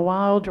has been a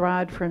wild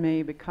ride for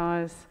me,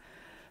 because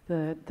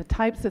the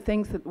types of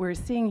things that we're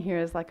seeing here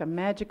is like a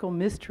magical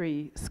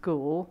mystery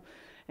school.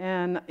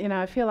 And, you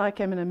know, I feel like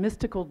I'm in a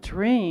mystical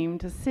dream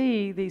to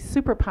see these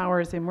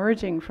superpowers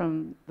emerging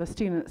from the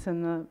students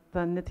in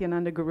the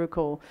Nityananda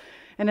Gurukul.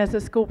 And as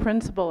a school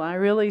principal, I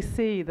really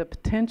see the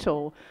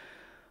potential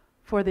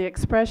for the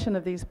expression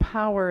of these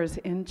powers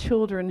in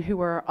children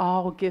who are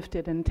all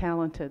gifted and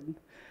talented.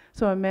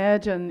 So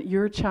imagine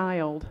your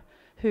child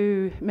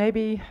who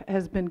maybe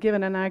has been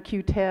given an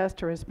IQ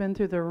test or has been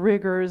through the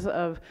rigors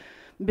of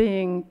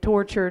being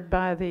tortured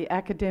by the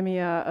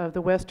academia of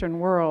the Western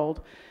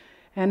world.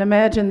 And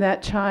imagine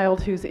that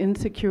child who's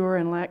insecure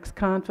and lacks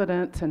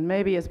confidence and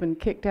maybe has been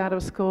kicked out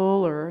of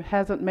school or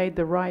hasn't made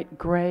the right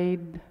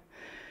grade,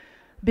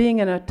 being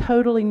in a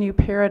totally new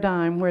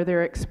paradigm where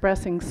they're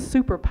expressing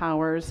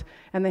superpowers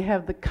and they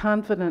have the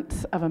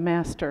confidence of a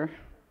master.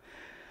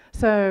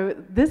 So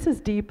this is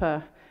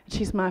Deepa.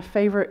 She's my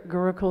favorite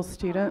Gurukul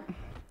student.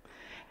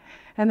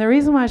 And the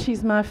reason why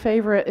she's my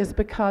favorite is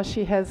because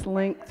she has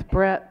length,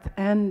 breadth,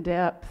 and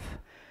depth.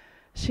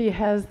 She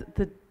has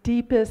the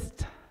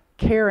deepest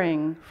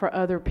caring for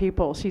other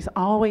people. She's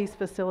always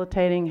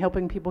facilitating,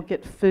 helping people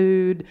get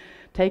food,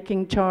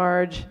 taking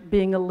charge,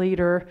 being a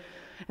leader.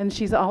 And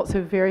she's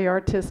also very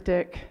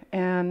artistic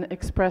and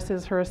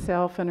expresses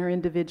herself and her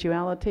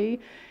individuality.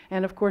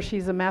 And of course,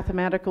 she's a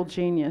mathematical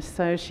genius.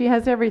 So she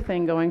has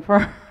everything going for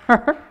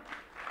her.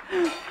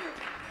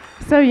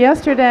 So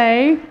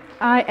yesterday,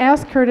 I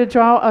asked her to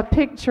draw a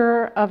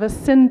picture of a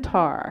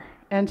centaur.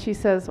 And she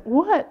says,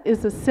 "What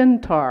is a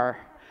centaur?"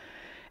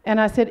 And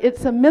I said,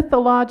 "It's a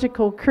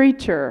mythological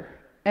creature."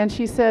 And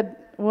she said,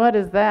 "What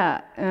is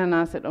that?" And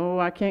I said, "Oh,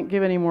 I can't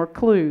give any more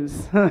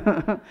clues."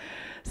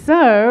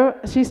 So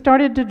she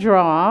started to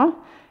draw,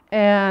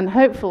 and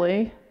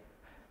hopefully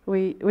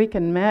we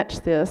can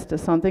match this to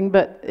something,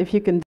 but if you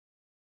can.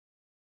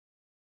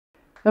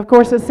 Of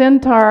course, a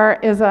centaur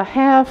is a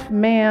half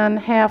man,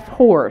 half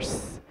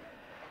horse.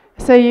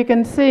 So you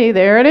can see,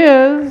 there it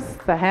is,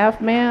 the half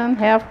man,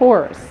 half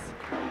horse.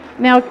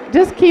 Now,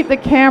 just keep the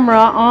camera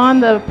on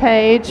the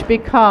page,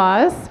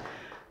 because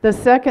the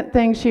second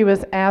thing she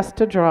was asked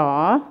to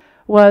draw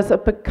was a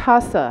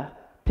Picasso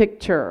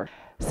picture.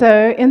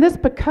 So in this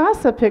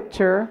Picasso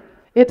picture,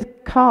 it's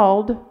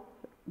called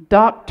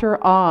Dr.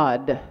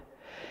 Odd.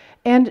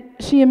 And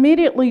she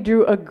immediately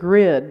drew a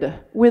grid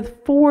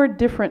with 4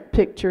 different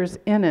pictures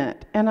in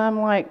it. And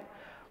I'm like,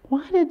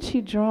 why did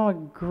she draw a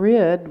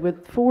grid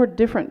with 4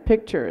 different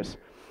pictures?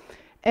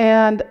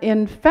 And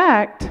in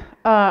fact,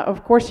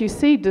 of course, you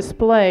see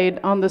displayed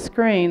on the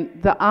screen,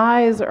 the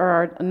eyes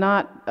are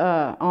not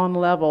on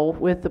level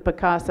with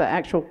the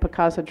actual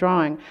Picasso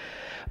drawing.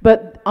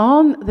 But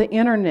on the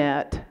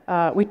internet,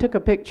 we took a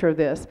picture of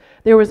this.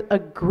 There was a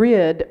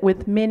grid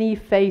with many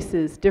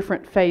faces,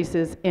 different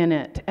faces in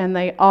it, and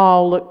they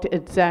all looked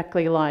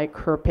exactly like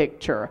her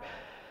picture.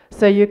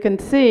 So you can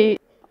see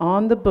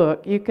on the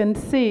book, you can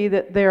see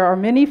that there are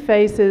many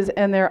faces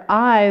and their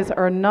eyes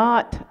are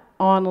not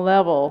on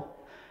level.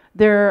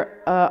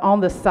 They're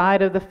on the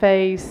side of the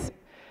face,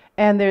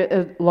 and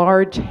they're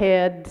large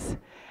heads.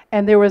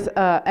 And there was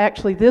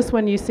actually this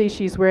one, you see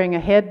she's wearing a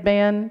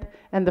headband,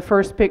 and the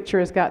first picture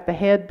has got the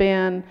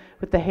headband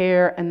with the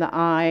hair and the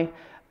eye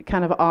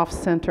kind of off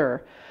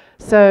center.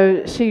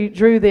 So she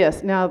drew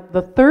this. Now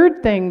the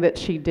third thing that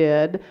she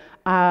did,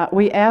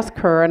 we asked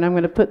her, and I'm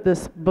going to put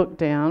this book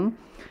down,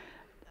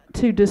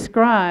 to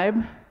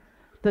describe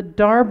the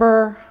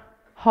Darbar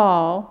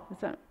Hall.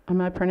 Am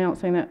I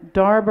pronouncing that?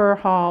 Darbar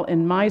Hall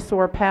in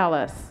Mysore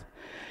Palace.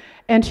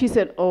 And she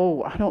said,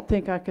 "Oh, I don't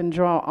think I can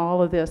draw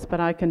all of this, but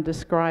I can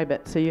describe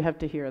it, so you have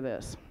to hear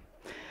this."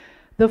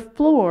 The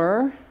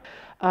floor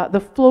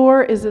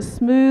is a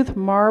smooth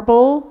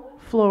marble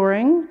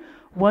flooring.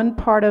 One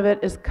part of it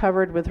is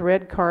covered with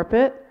red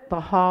carpet. The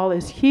hall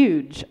is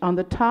huge. On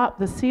the top,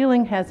 the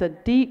ceiling has a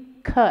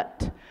deep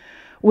cut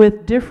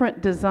with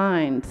different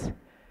designs.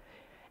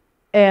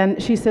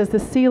 And she says the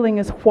ceiling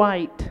is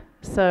white,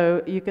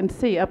 so you can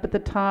see up at the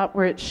top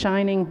where it's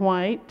shining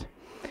white.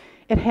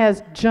 It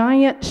has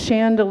giant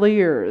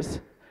chandeliers,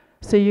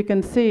 so you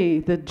can see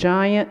the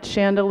giant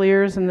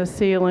chandeliers in the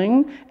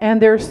ceiling,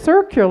 and they're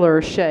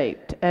circular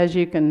shaped, as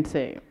you can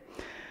see.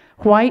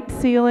 White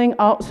ceiling,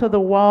 also the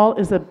wall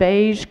is a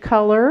beige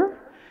color.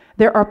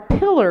 There are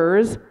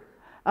pillars,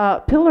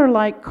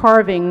 pillar-like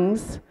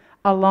carvings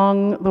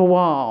along the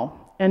wall.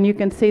 And you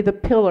can see the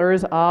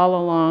pillars all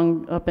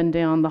along, up and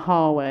down the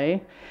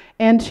hallway.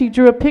 And she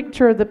drew a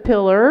picture of the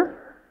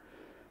pillar.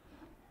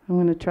 I'm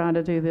going to try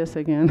to do this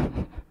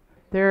again.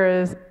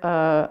 There is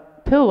a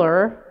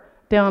pillar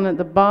down at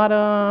the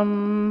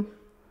bottom.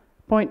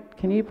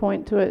 Can you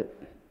point to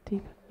it?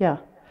 Deep? Yeah,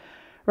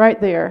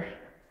 right there.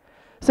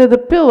 So the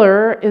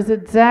pillar is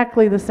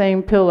exactly the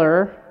same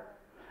pillar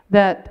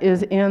that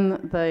is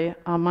in the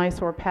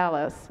Mysore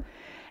Palace.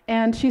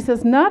 And she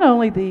says not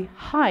only the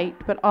height,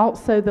 but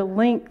also the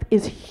length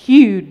is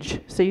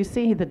huge. So you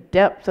see the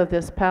depth of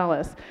this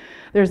palace.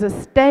 There's a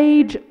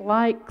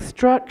stage-like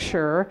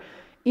structure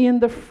in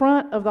the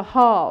front of the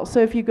hall. So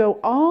if you go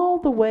all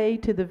the way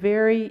to the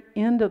very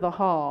end of the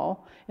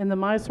hall in the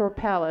Mysore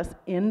Palace,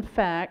 in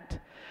fact,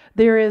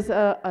 there is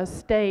a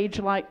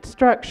stage-like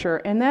structure.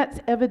 And that's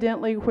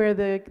evidently where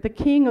the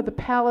king of the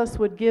palace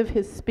would give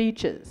his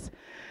speeches.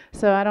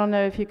 So I don't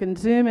know if you can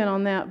zoom in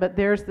on that, but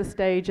there's the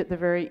stage at the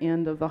very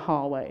end of the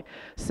hallway.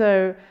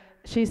 So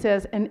she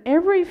says, and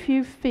every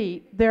few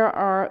feet there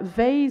are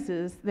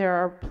vases, there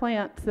are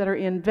plants that are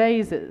in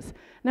vases.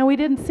 Now we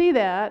didn't see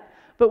that,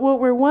 but what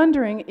we're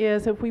wondering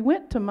is if we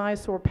went to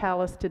Mysore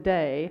Palace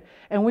today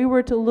and we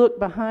were to look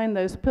behind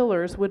those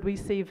pillars, would we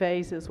see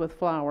vases with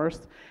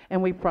flowers?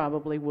 And we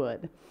probably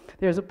would.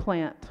 There's a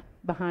plant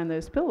behind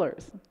those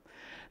pillars.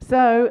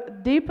 So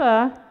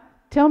Deepa,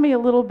 tell me a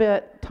little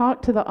bit,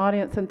 talk to the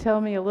audience and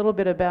tell me a little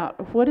bit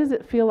about what does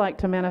it feel like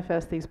to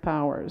manifest these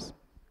powers?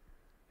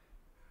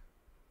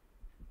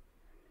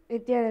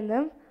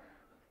 Nithyananda,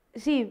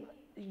 see,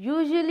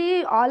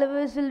 usually all of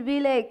us will be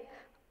like,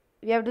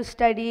 we have to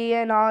study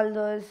and all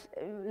those,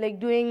 like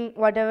doing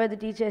whatever the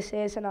teacher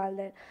says and all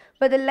that.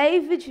 But the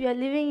life which we are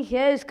living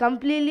here is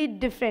completely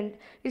different.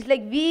 It's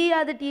like we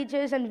are the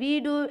teachers and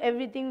we do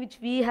everything which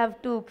we have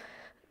to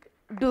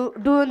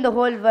do in the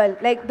whole world.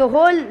 Like the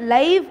whole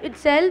life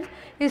itself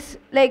is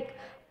like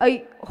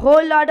a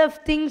whole lot of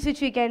things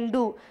which we can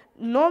do.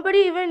 Nobody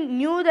even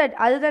knew that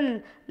other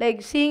than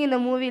like seeing in the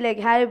movie like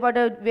Harry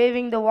Potter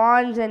waving the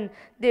wands and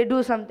they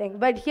do something.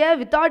 But here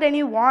without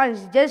any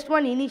wands, just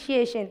one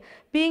initiation.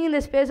 Being in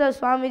the space of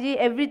Swamiji,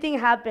 everything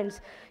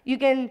happens. You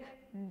can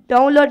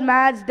download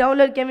maths,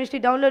 download chemistry,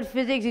 download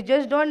physics. You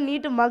just don't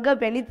need to mug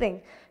up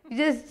anything. You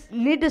just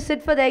need to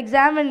sit for the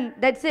exam and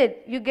that's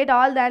it. You get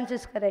all the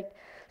answers correct.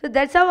 So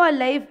that's how our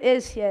life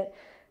is here.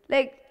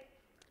 Like,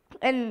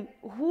 and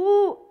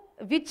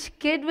which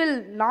kid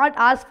will not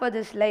ask for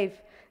this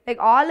life? Like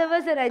all of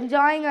us are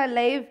enjoying our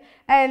life,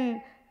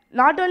 and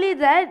not only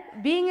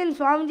that, being in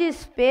Swamiji's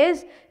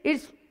space,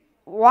 it's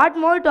what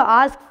more to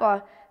ask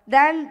for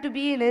than to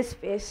be in his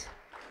space.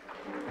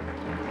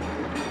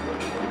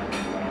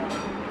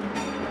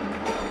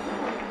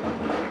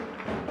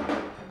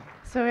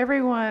 So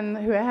everyone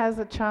who has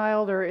a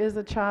child or is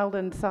a child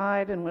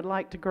inside and would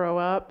like to grow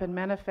up and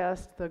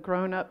manifest the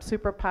grown-up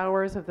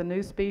superpowers of the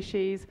new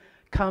species,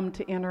 come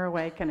to Inner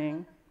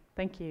Awakening.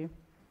 Thank you.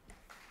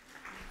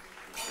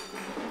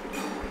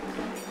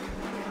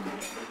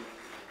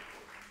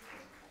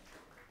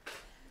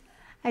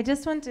 I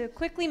just want to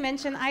quickly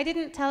mention, I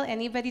didn't tell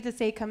anybody to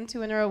say come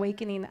to Inner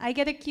Awakening. I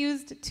get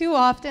accused too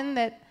often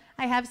that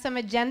I have some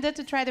agenda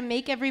to try to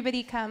make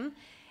everybody come.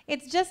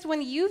 It's just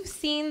when you've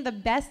seen the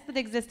best that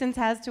existence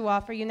has to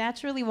offer, you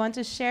naturally want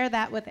to share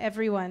that with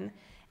everyone.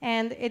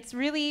 And it's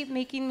really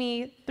making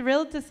me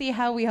thrilled to see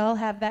how we all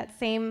have that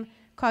same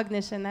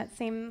cognition, that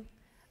same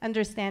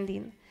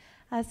understanding.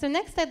 So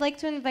next I'd like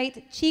to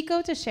invite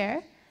Chico to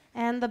share.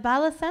 And the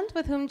Bala Sant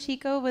with whom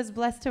Chico was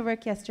blessed to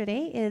work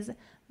yesterday is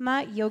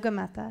Ma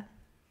Yogamata.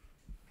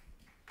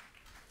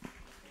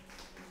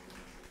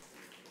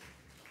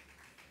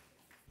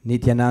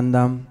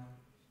 Nityananda,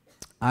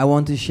 I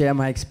want to share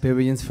my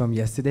experience from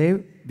yesterday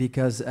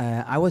because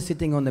I was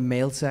sitting on the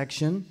male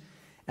section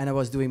and I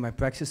was doing my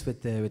practice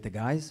with the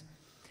guys.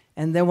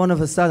 And then all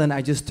of a sudden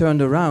I just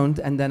turned around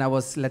and then I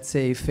was, let's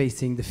say,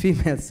 facing the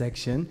female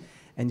section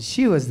and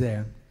she was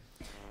there.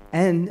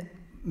 And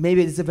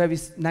maybe it's a very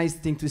nice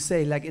thing to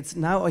say, like it's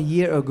now a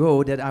year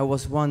ago that I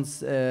was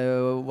once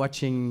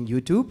watching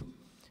YouTube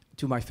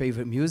to my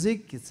favorite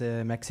music. It's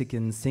a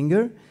Mexican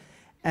singer.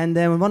 And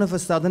then all of a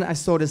sudden I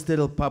saw this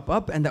little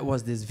pop-up and that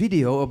was this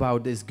video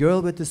about this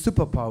girl with the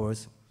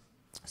superpowers.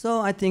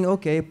 So I think,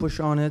 okay, pushed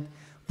on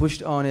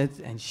it,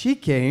 and she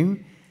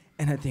came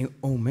and I think,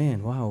 oh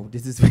man, wow,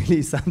 this is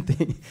really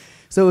something.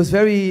 So it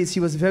was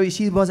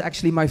she was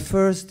actually my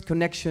first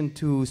connection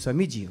to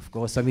Swamiji. Of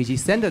course, Swamiji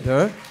sent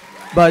her.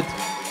 But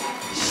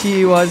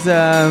she was.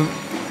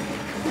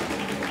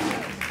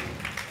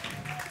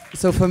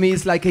 So for me,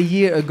 it's like a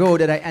year ago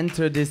that I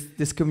entered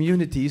this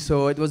community.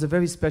 So it was a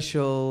very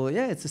special.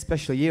 Yeah, it's a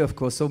special year, of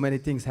course. So many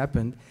things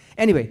happened.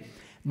 Anyway,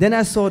 then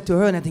I saw to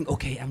her, and I think,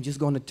 okay, I'm just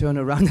going to turn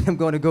around and I'm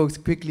going to go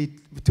quickly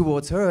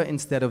towards her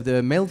instead of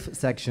the male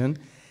section.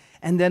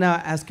 And then I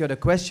asked her the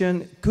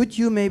question: could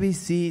you maybe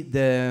see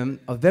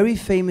a very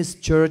famous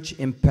church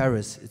in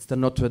Paris? It's the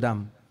Notre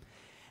Dame.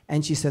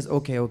 And she says,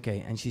 okay,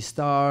 okay. And she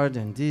started,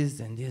 and this,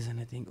 and this,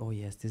 and I think, oh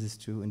yes, this is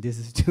true, and this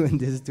is true, and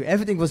this is true.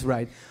 Everything was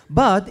right.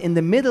 But in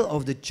the middle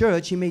of the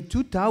church, she made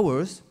two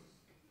towers.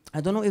 I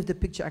don't know if the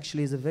picture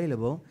actually is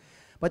available.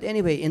 But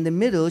anyway, in the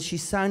middle, she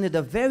sounded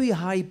a very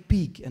high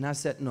peak. And I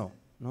said, no,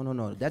 no, no,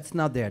 no, that's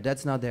not there,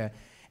 that's not there.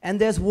 And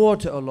there's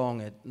water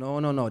along it. No,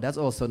 no, no, that's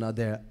also not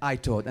there, I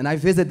thought. And I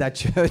visited that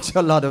church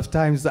a lot of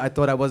times. I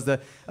thought I was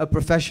a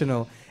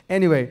professional.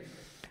 Anyway.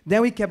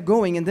 Then we kept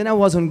going, and then I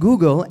was on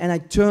Google, and I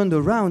turned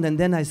around, and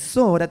then I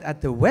saw that at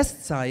the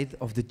west side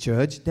of the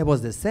church, there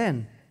was the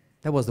Seine.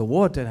 There was the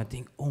water, and I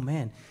think, oh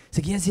man. It's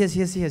like, yes, yes,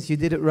 yes, yes, you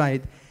did it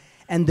right.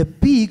 And the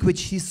peak, which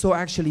she saw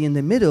actually in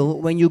the middle,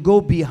 when you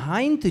go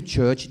behind the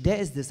church, there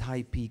is this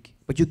high peak.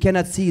 But you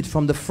cannot see it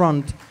from the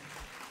front.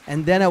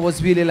 And then I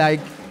was really like,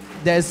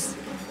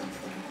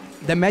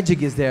 the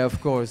magic is there,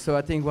 of course. So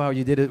I think, wow,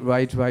 you did it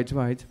right, right,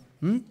 right.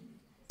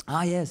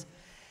 Ah, yes.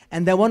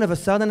 And then one of a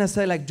sudden I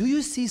said, like, do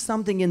you see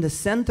something in the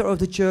center of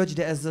the church?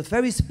 There's a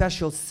very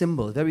special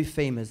symbol, very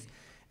famous.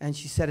 And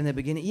she said in the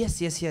beginning,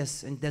 yes, yes,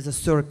 yes. And there's a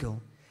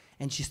circle.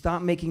 And she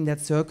started making that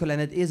circle,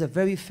 and it is a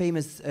very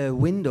famous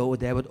window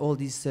there with all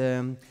these,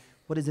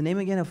 what is the name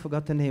again? I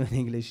forgot the name in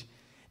English.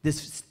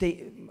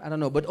 I don't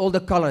know, but all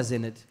the colors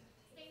in it.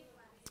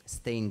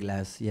 Stained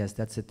glass, yes,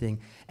 that's the thing.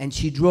 And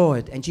she drew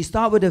it, and she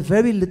started with a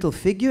very little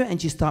figure, and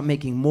she started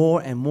making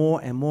more and more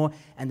and more,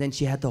 and then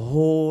she had the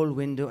whole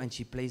window, and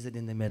she placed it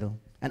in the middle.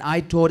 And I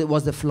thought it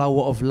was the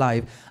flower of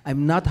life.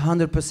 I'm not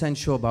 100%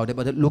 sure about it,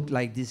 but it looked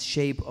like this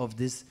shape of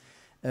this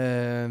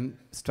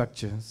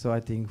structure. So I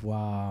think,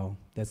 wow,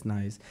 that's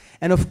nice.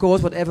 And of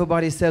course, what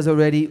everybody says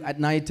already, at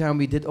nighttime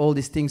we did all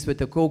these things with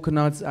the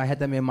coconuts. I had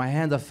them in my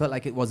hand. I felt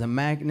like it was a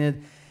magnet.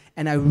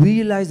 And I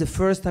realized the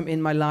first time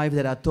in my life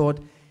that I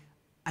thought,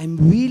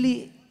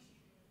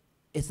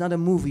 it's not a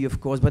movie,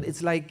 of course, but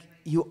it's like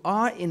you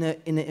are in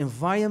an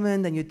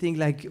environment and you think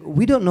like,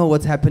 we don't know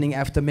what's happening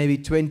after maybe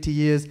 20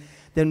 years.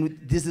 Then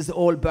this is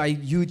all by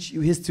huge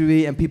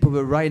history, and people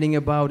were writing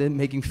about it,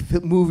 making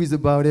movies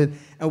about it,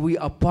 and we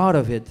are part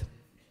of it.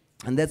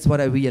 And that's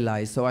what I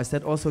realized. So I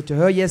said also to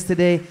her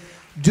yesterday,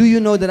 do you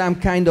know that I'm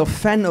kind of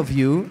fan of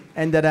you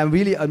and that I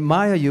really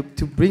admire you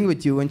to bring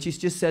with you? And she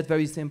just said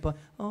very simple,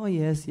 oh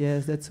yes,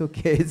 yes, that's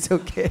okay, it's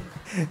okay.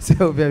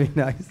 So very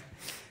nice.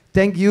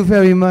 Thank you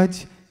very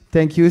much.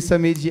 Thank you,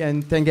 Samiji,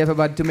 and thank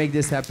everybody to make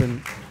this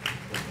happen.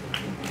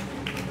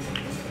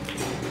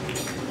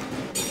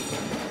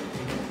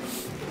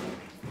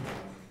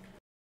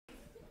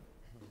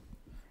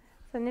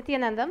 So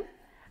Nithyananda.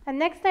 And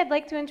next I'd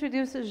like to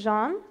introduce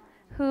Jean,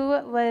 who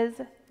was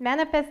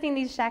manifesting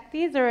these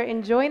Shaktis or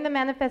enjoying the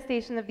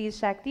manifestation of these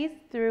Shaktis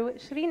through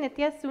Sri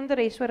Nitya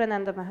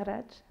Sundareswarananda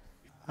Maharaj.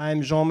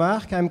 I'm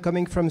Jean-Marc. I'm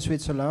coming from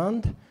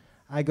Switzerland.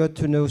 I got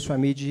to know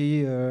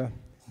Swamiji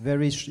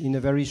in a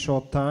very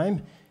short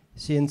time,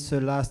 since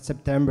last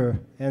September.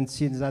 And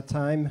since that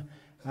time,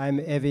 I'm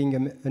having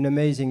an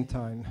amazing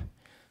time.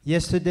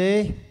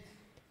 Yesterday,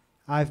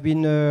 I've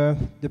been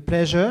the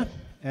pleasure,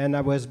 and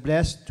I was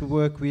blessed to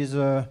work with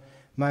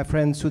my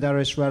friend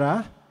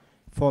Sudareshwara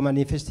for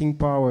manifesting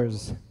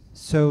powers.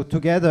 So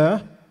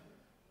together,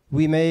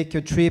 we make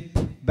a trip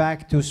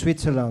back to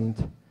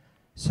Switzerland.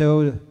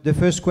 So the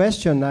first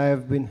question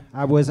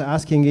I was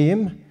asking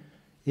him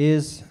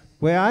is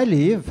where I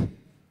live.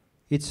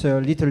 It's a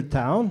little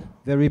town,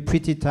 very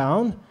pretty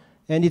town,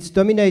 and it's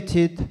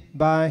dominated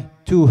by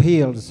two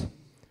hills,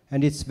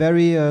 and it's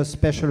very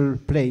special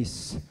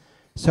place.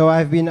 So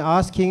I've been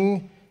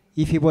asking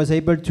if he was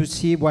able to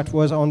see what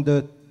was on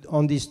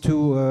these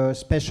two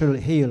special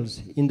hills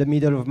in the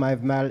middle of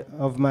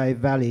my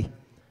valley.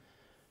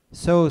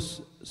 So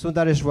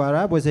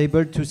Sundareshwara was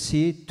able to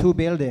see two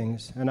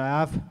buildings, and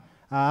I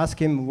asked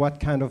him what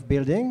kind of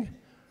building.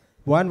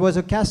 One was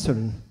a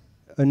castle,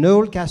 an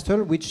old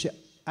castle which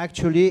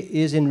actually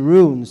is in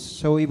ruins.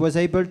 So he was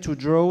able to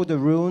draw the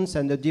ruins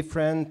and the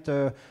different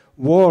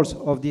walls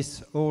of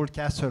this old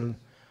castle.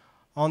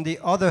 On the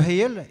other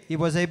hill, he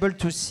was able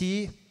to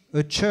see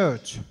a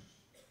church.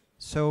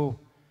 So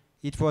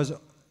it was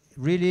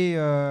really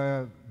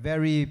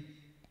very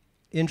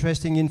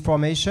interesting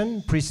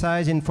information,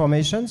 precise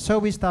information. So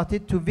we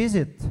started to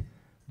visit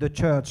the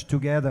church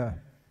together.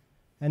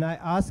 And I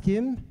asked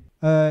him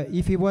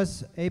if he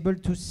was able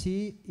to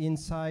see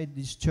inside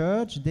this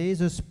church, there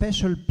is a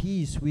special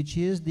piece which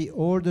is the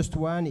oldest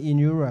one in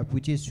Europe,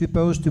 which is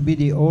supposed to be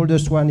the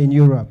oldest one in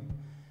Europe.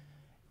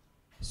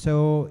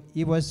 So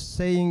he was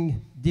saying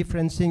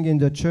different things in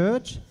the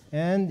church,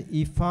 and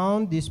he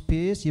found this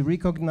piece. He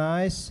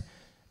recognized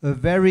a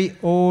very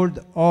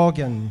old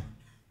organ,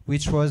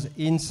 which was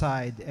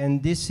inside.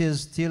 And this is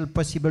still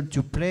possible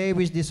to play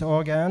with this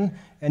organ,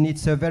 and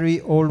it's a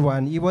very old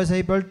one. He was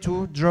able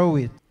to draw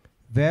it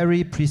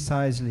very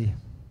precisely.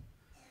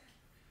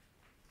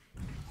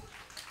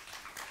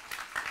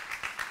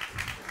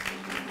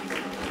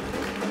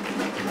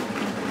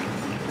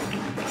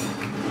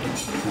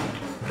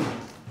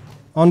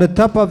 On the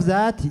top of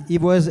that, he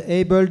was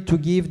able to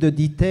give the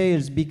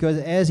details, because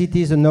as it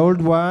is an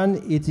old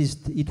one,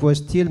 it was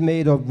still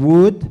made of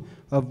wood,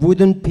 of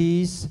wooden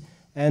piece,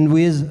 and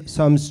with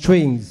some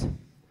strings.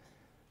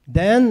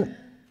 Then,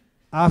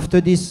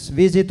 after this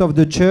visit of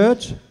the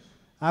church,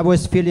 I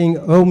was feeling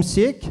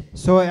homesick,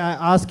 so I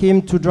asked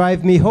him to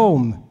drive me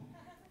home.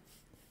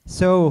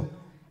 So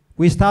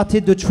we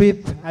started the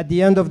trip at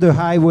the end of the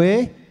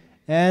highway,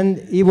 and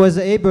he was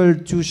able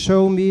to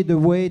show me the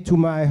way to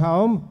my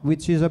home,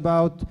 which is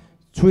about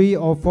 3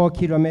 or 4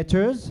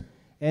 kilometers.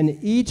 And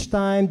each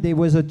time there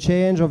was a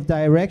change of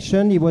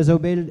direction, he was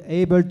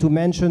able to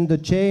mention the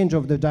change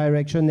of the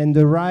direction and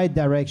the right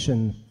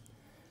direction.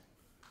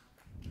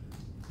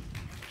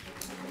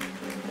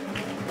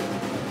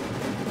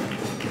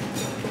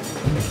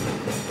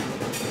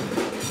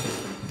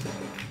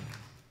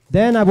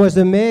 Then I was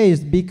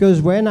amazed,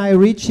 because when I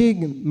reached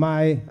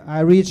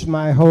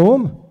my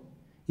home,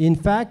 in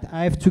fact,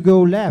 I have to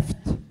go left,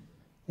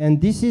 and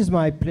this is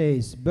my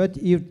place. But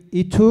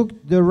he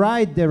took the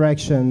right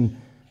direction,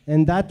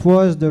 and that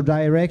was the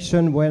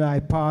direction where I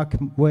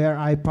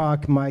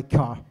park my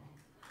car.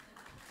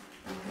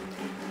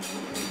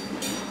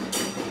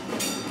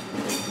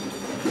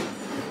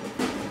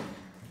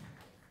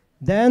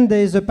 Then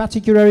there is a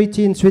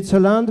particularity in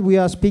Switzerland. We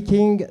are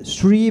speaking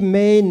 3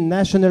 main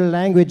national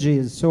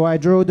languages. So I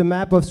drew the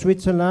map of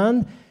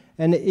Switzerland,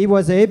 and he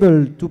was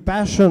able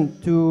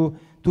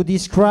to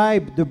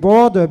describe the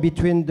border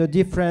between the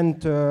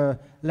different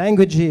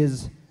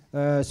languages,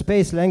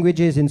 space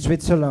languages in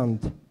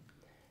Switzerland.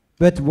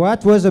 But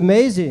what was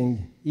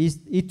amazing is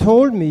he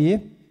told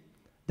me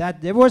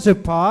that there was a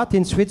part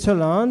in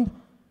Switzerland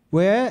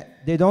where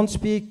they don't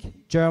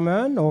speak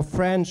German or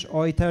French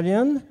or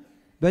Italian,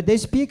 but they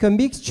speak a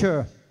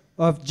mixture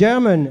of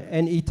German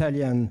and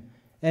Italian.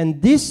 And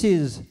this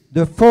is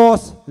the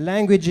 4th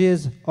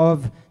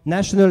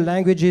national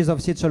languages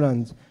of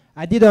Switzerland.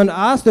 I didn't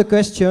ask the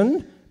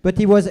question, but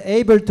he was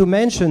able to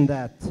mention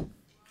that.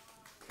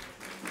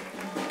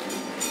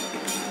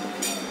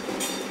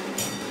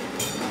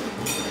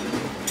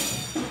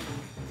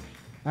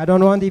 I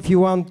don't know if you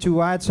want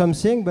to add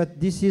something, but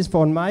this is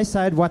from my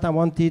side what I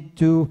wanted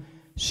to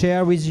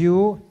share with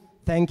you,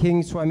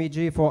 thanking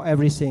Swamiji for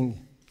everything.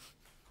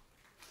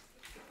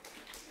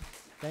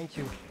 Thank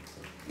you.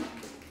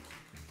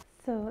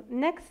 So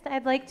next,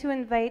 I'd like to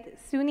invite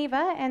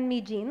Suniva and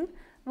Mijin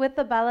with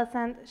the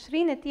Balasant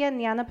Shri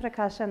Nithyananda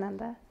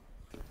Prakashananda.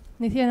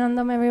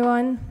 Nithyanandam,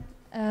 everyone.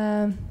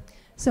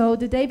 So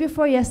the day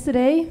before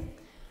yesterday,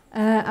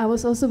 I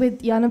was also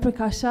with Yana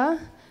Prakasha,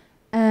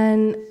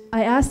 and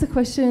I asked a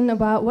question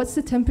about what's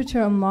the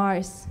temperature on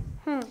Mars.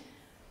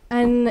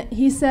 And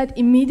he said,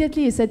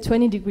 immediately he said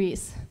 20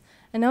 degrees.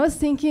 And I was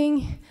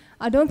thinking,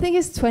 I don't think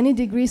it's 20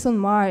 degrees on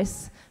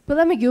Mars, but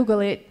let me Google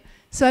it.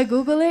 So I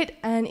Googled it,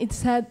 and it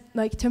said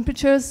like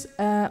temperatures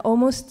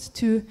almost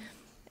to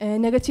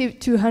negative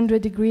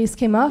 200 degrees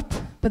came up.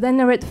 But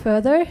then I read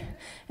further,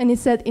 and it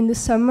said in the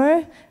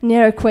summer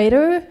near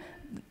equator,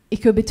 it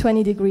could be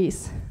 20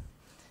 degrees.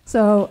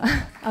 So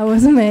I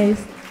was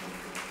amazed.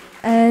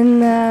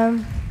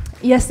 And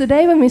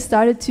yesterday when we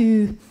started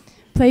to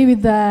play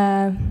with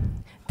the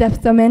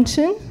depth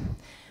dimension,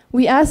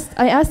 I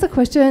asked a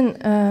question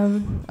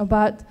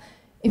about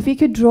if we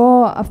could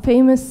draw a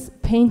famous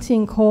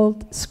painting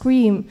called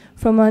Scream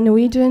from a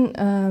Norwegian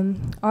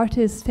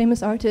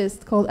famous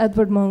artist called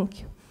Edvard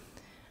Munch.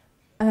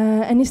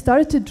 And he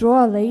started to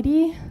draw a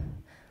lady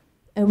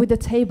with a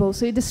table.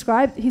 So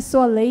he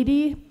saw a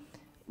lady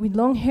with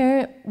long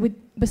hair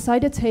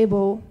beside a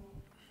table.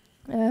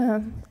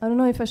 I don't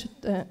know if I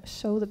should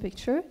show the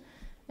picture,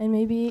 and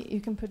maybe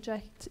you can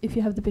project if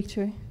you have the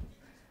picture.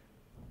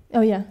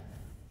 Oh yeah.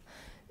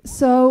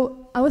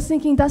 So I was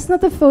thinking that's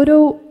not the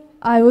photo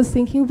I was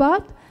thinking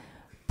about,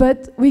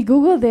 but we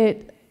Googled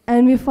it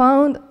and we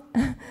found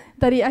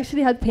that he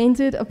actually had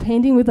painted a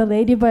painting with a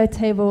lady by a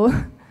table.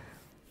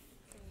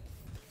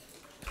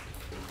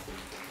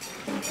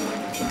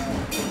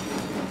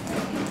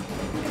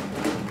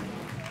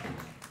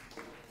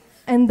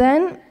 And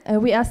then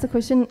we asked the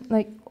question,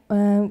 like,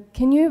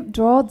 can you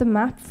draw the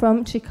map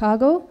from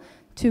Chicago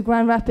to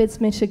Grand Rapids,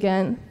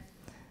 Michigan?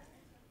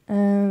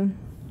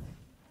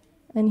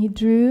 And he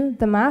drew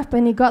the map,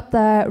 and he got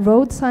the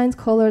road signs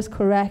colors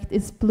correct.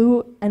 It's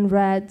blue and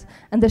red,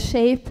 and the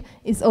shape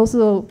is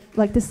also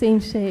like the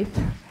same shape.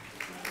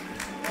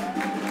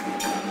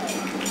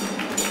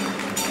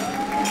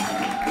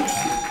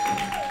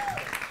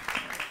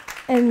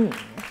 And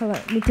hello,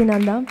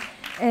 Nityananda.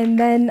 And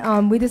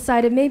then we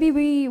decided maybe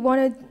we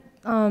want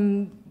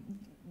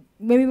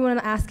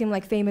to ask him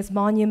like famous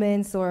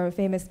monuments or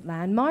famous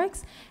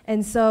landmarks.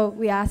 And so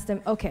we asked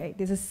him, okay,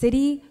 there's a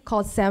city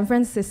called San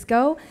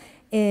Francisco,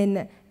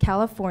 in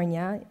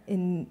California,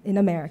 in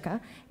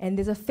America, and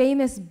there's a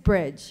famous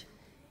bridge.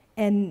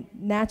 And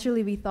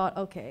naturally we thought,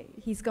 okay,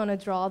 he's gonna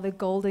draw the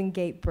Golden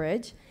Gate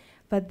Bridge.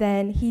 But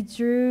then he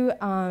drew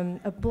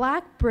a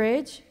black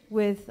bridge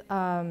with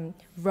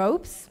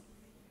ropes,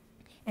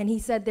 and he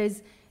said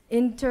there's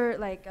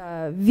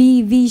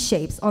V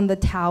shapes on the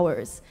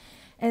towers.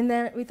 And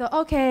then we thought,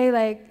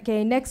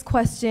 okay, next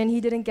question.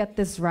 He didn't get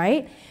this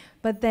right.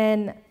 But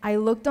then I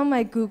looked on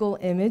my Google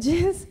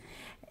Images,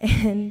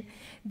 and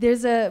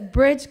there's a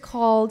bridge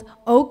called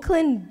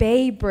Oakland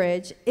Bay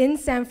Bridge in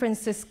San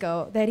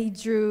Francisco that he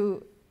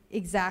drew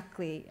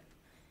exactly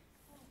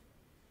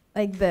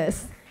like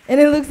this. And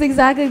it looks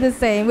exactly the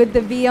same with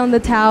the V on the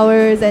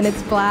towers, and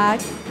it's black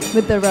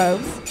with the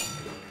ropes.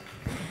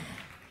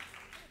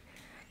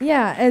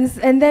 Yeah,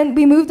 and then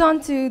we moved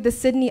on to the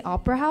Sydney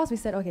Opera House. We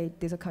said, okay,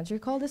 there's a country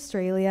called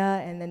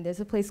Australia, and then there's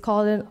a place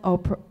called an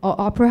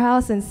opera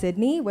house in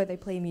Sydney where they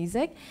play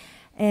music.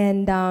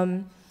 And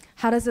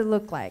how does it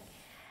look like?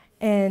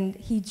 And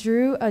he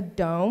drew a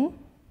dome.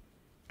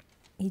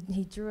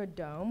 He drew a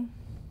dome,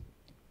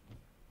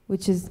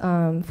 which is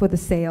for the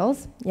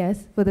sails.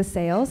 Yes, for the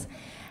sails.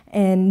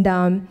 And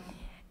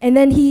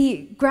then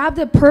he grabbed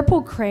a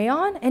purple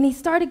crayon and he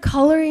started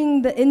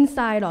coloring the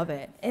inside of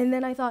it. And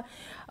then I thought,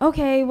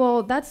 okay,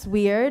 well, that's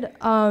weird.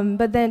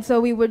 But then,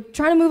 so we were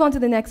trying to move on to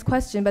the next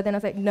question, but then I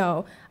was like,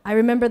 no, I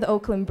remember the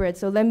Oakland Bridge,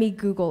 so let me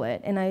Google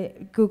it. And I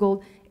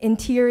Googled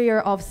interior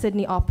of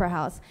Sydney Opera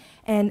House.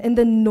 And in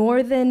the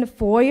northern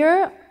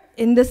foyer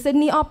in the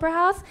Sydney Opera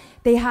House,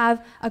 they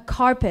have a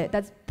carpet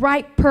that's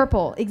bright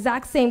purple,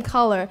 exact same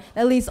color,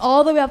 that leads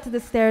all the way up to the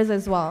stairs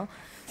as well.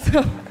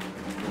 So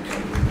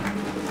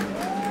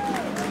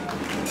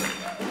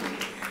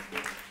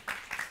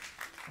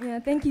yeah,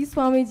 thank you,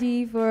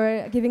 Swamiji,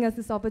 for giving us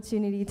this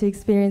opportunity to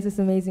experience this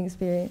amazing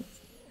experience.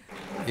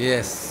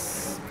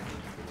 Yes.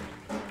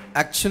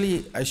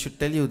 Actually, I should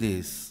tell you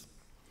this.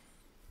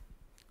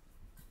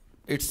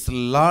 It's a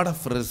lot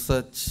of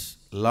research,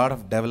 lot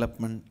of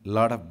development,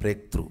 lot of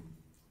breakthrough.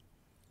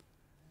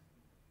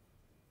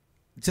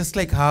 Just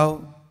like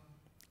how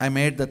I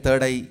made the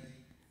third eye,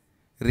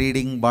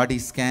 reading, body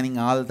scanning,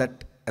 all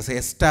that as an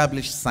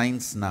established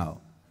science now.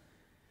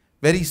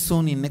 Very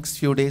soon, in next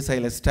few days,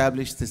 I'll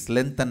establish this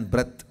length and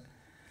breadth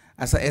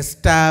as an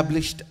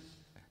established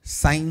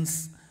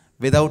science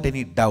without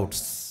any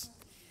doubts.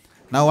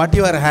 Now what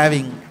you are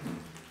having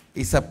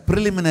is a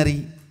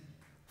preliminary,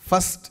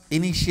 first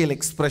initial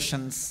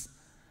expressions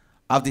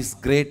of these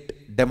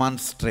great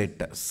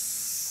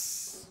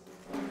demonstrators.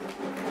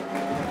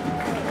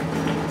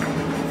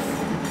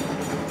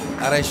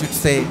 Or I should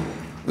say,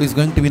 who is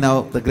going to be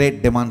now the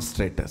great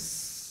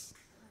demonstrators.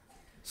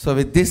 So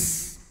with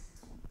this,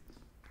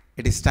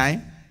 it is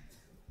time.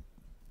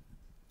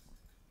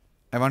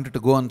 I wanted to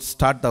go and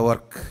start the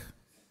work.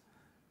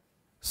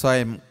 So I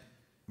am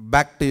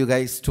back to you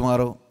guys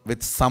tomorrow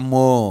with some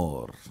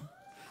more.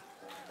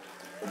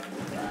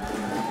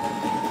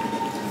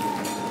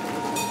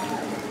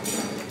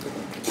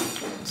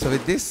 So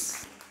with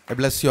this, I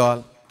bless you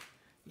all.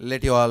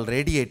 Let you all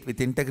radiate with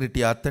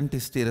integrity,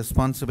 authenticity,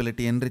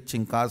 responsibility,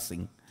 enriching,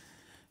 causing,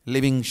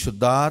 living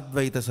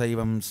Shuddhadvaita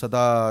Saivam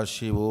Sada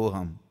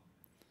Shivoham.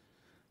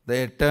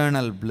 The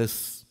eternal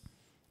bliss,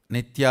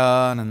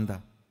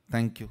 Nityananda.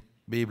 Thank you.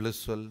 Be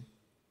blissful.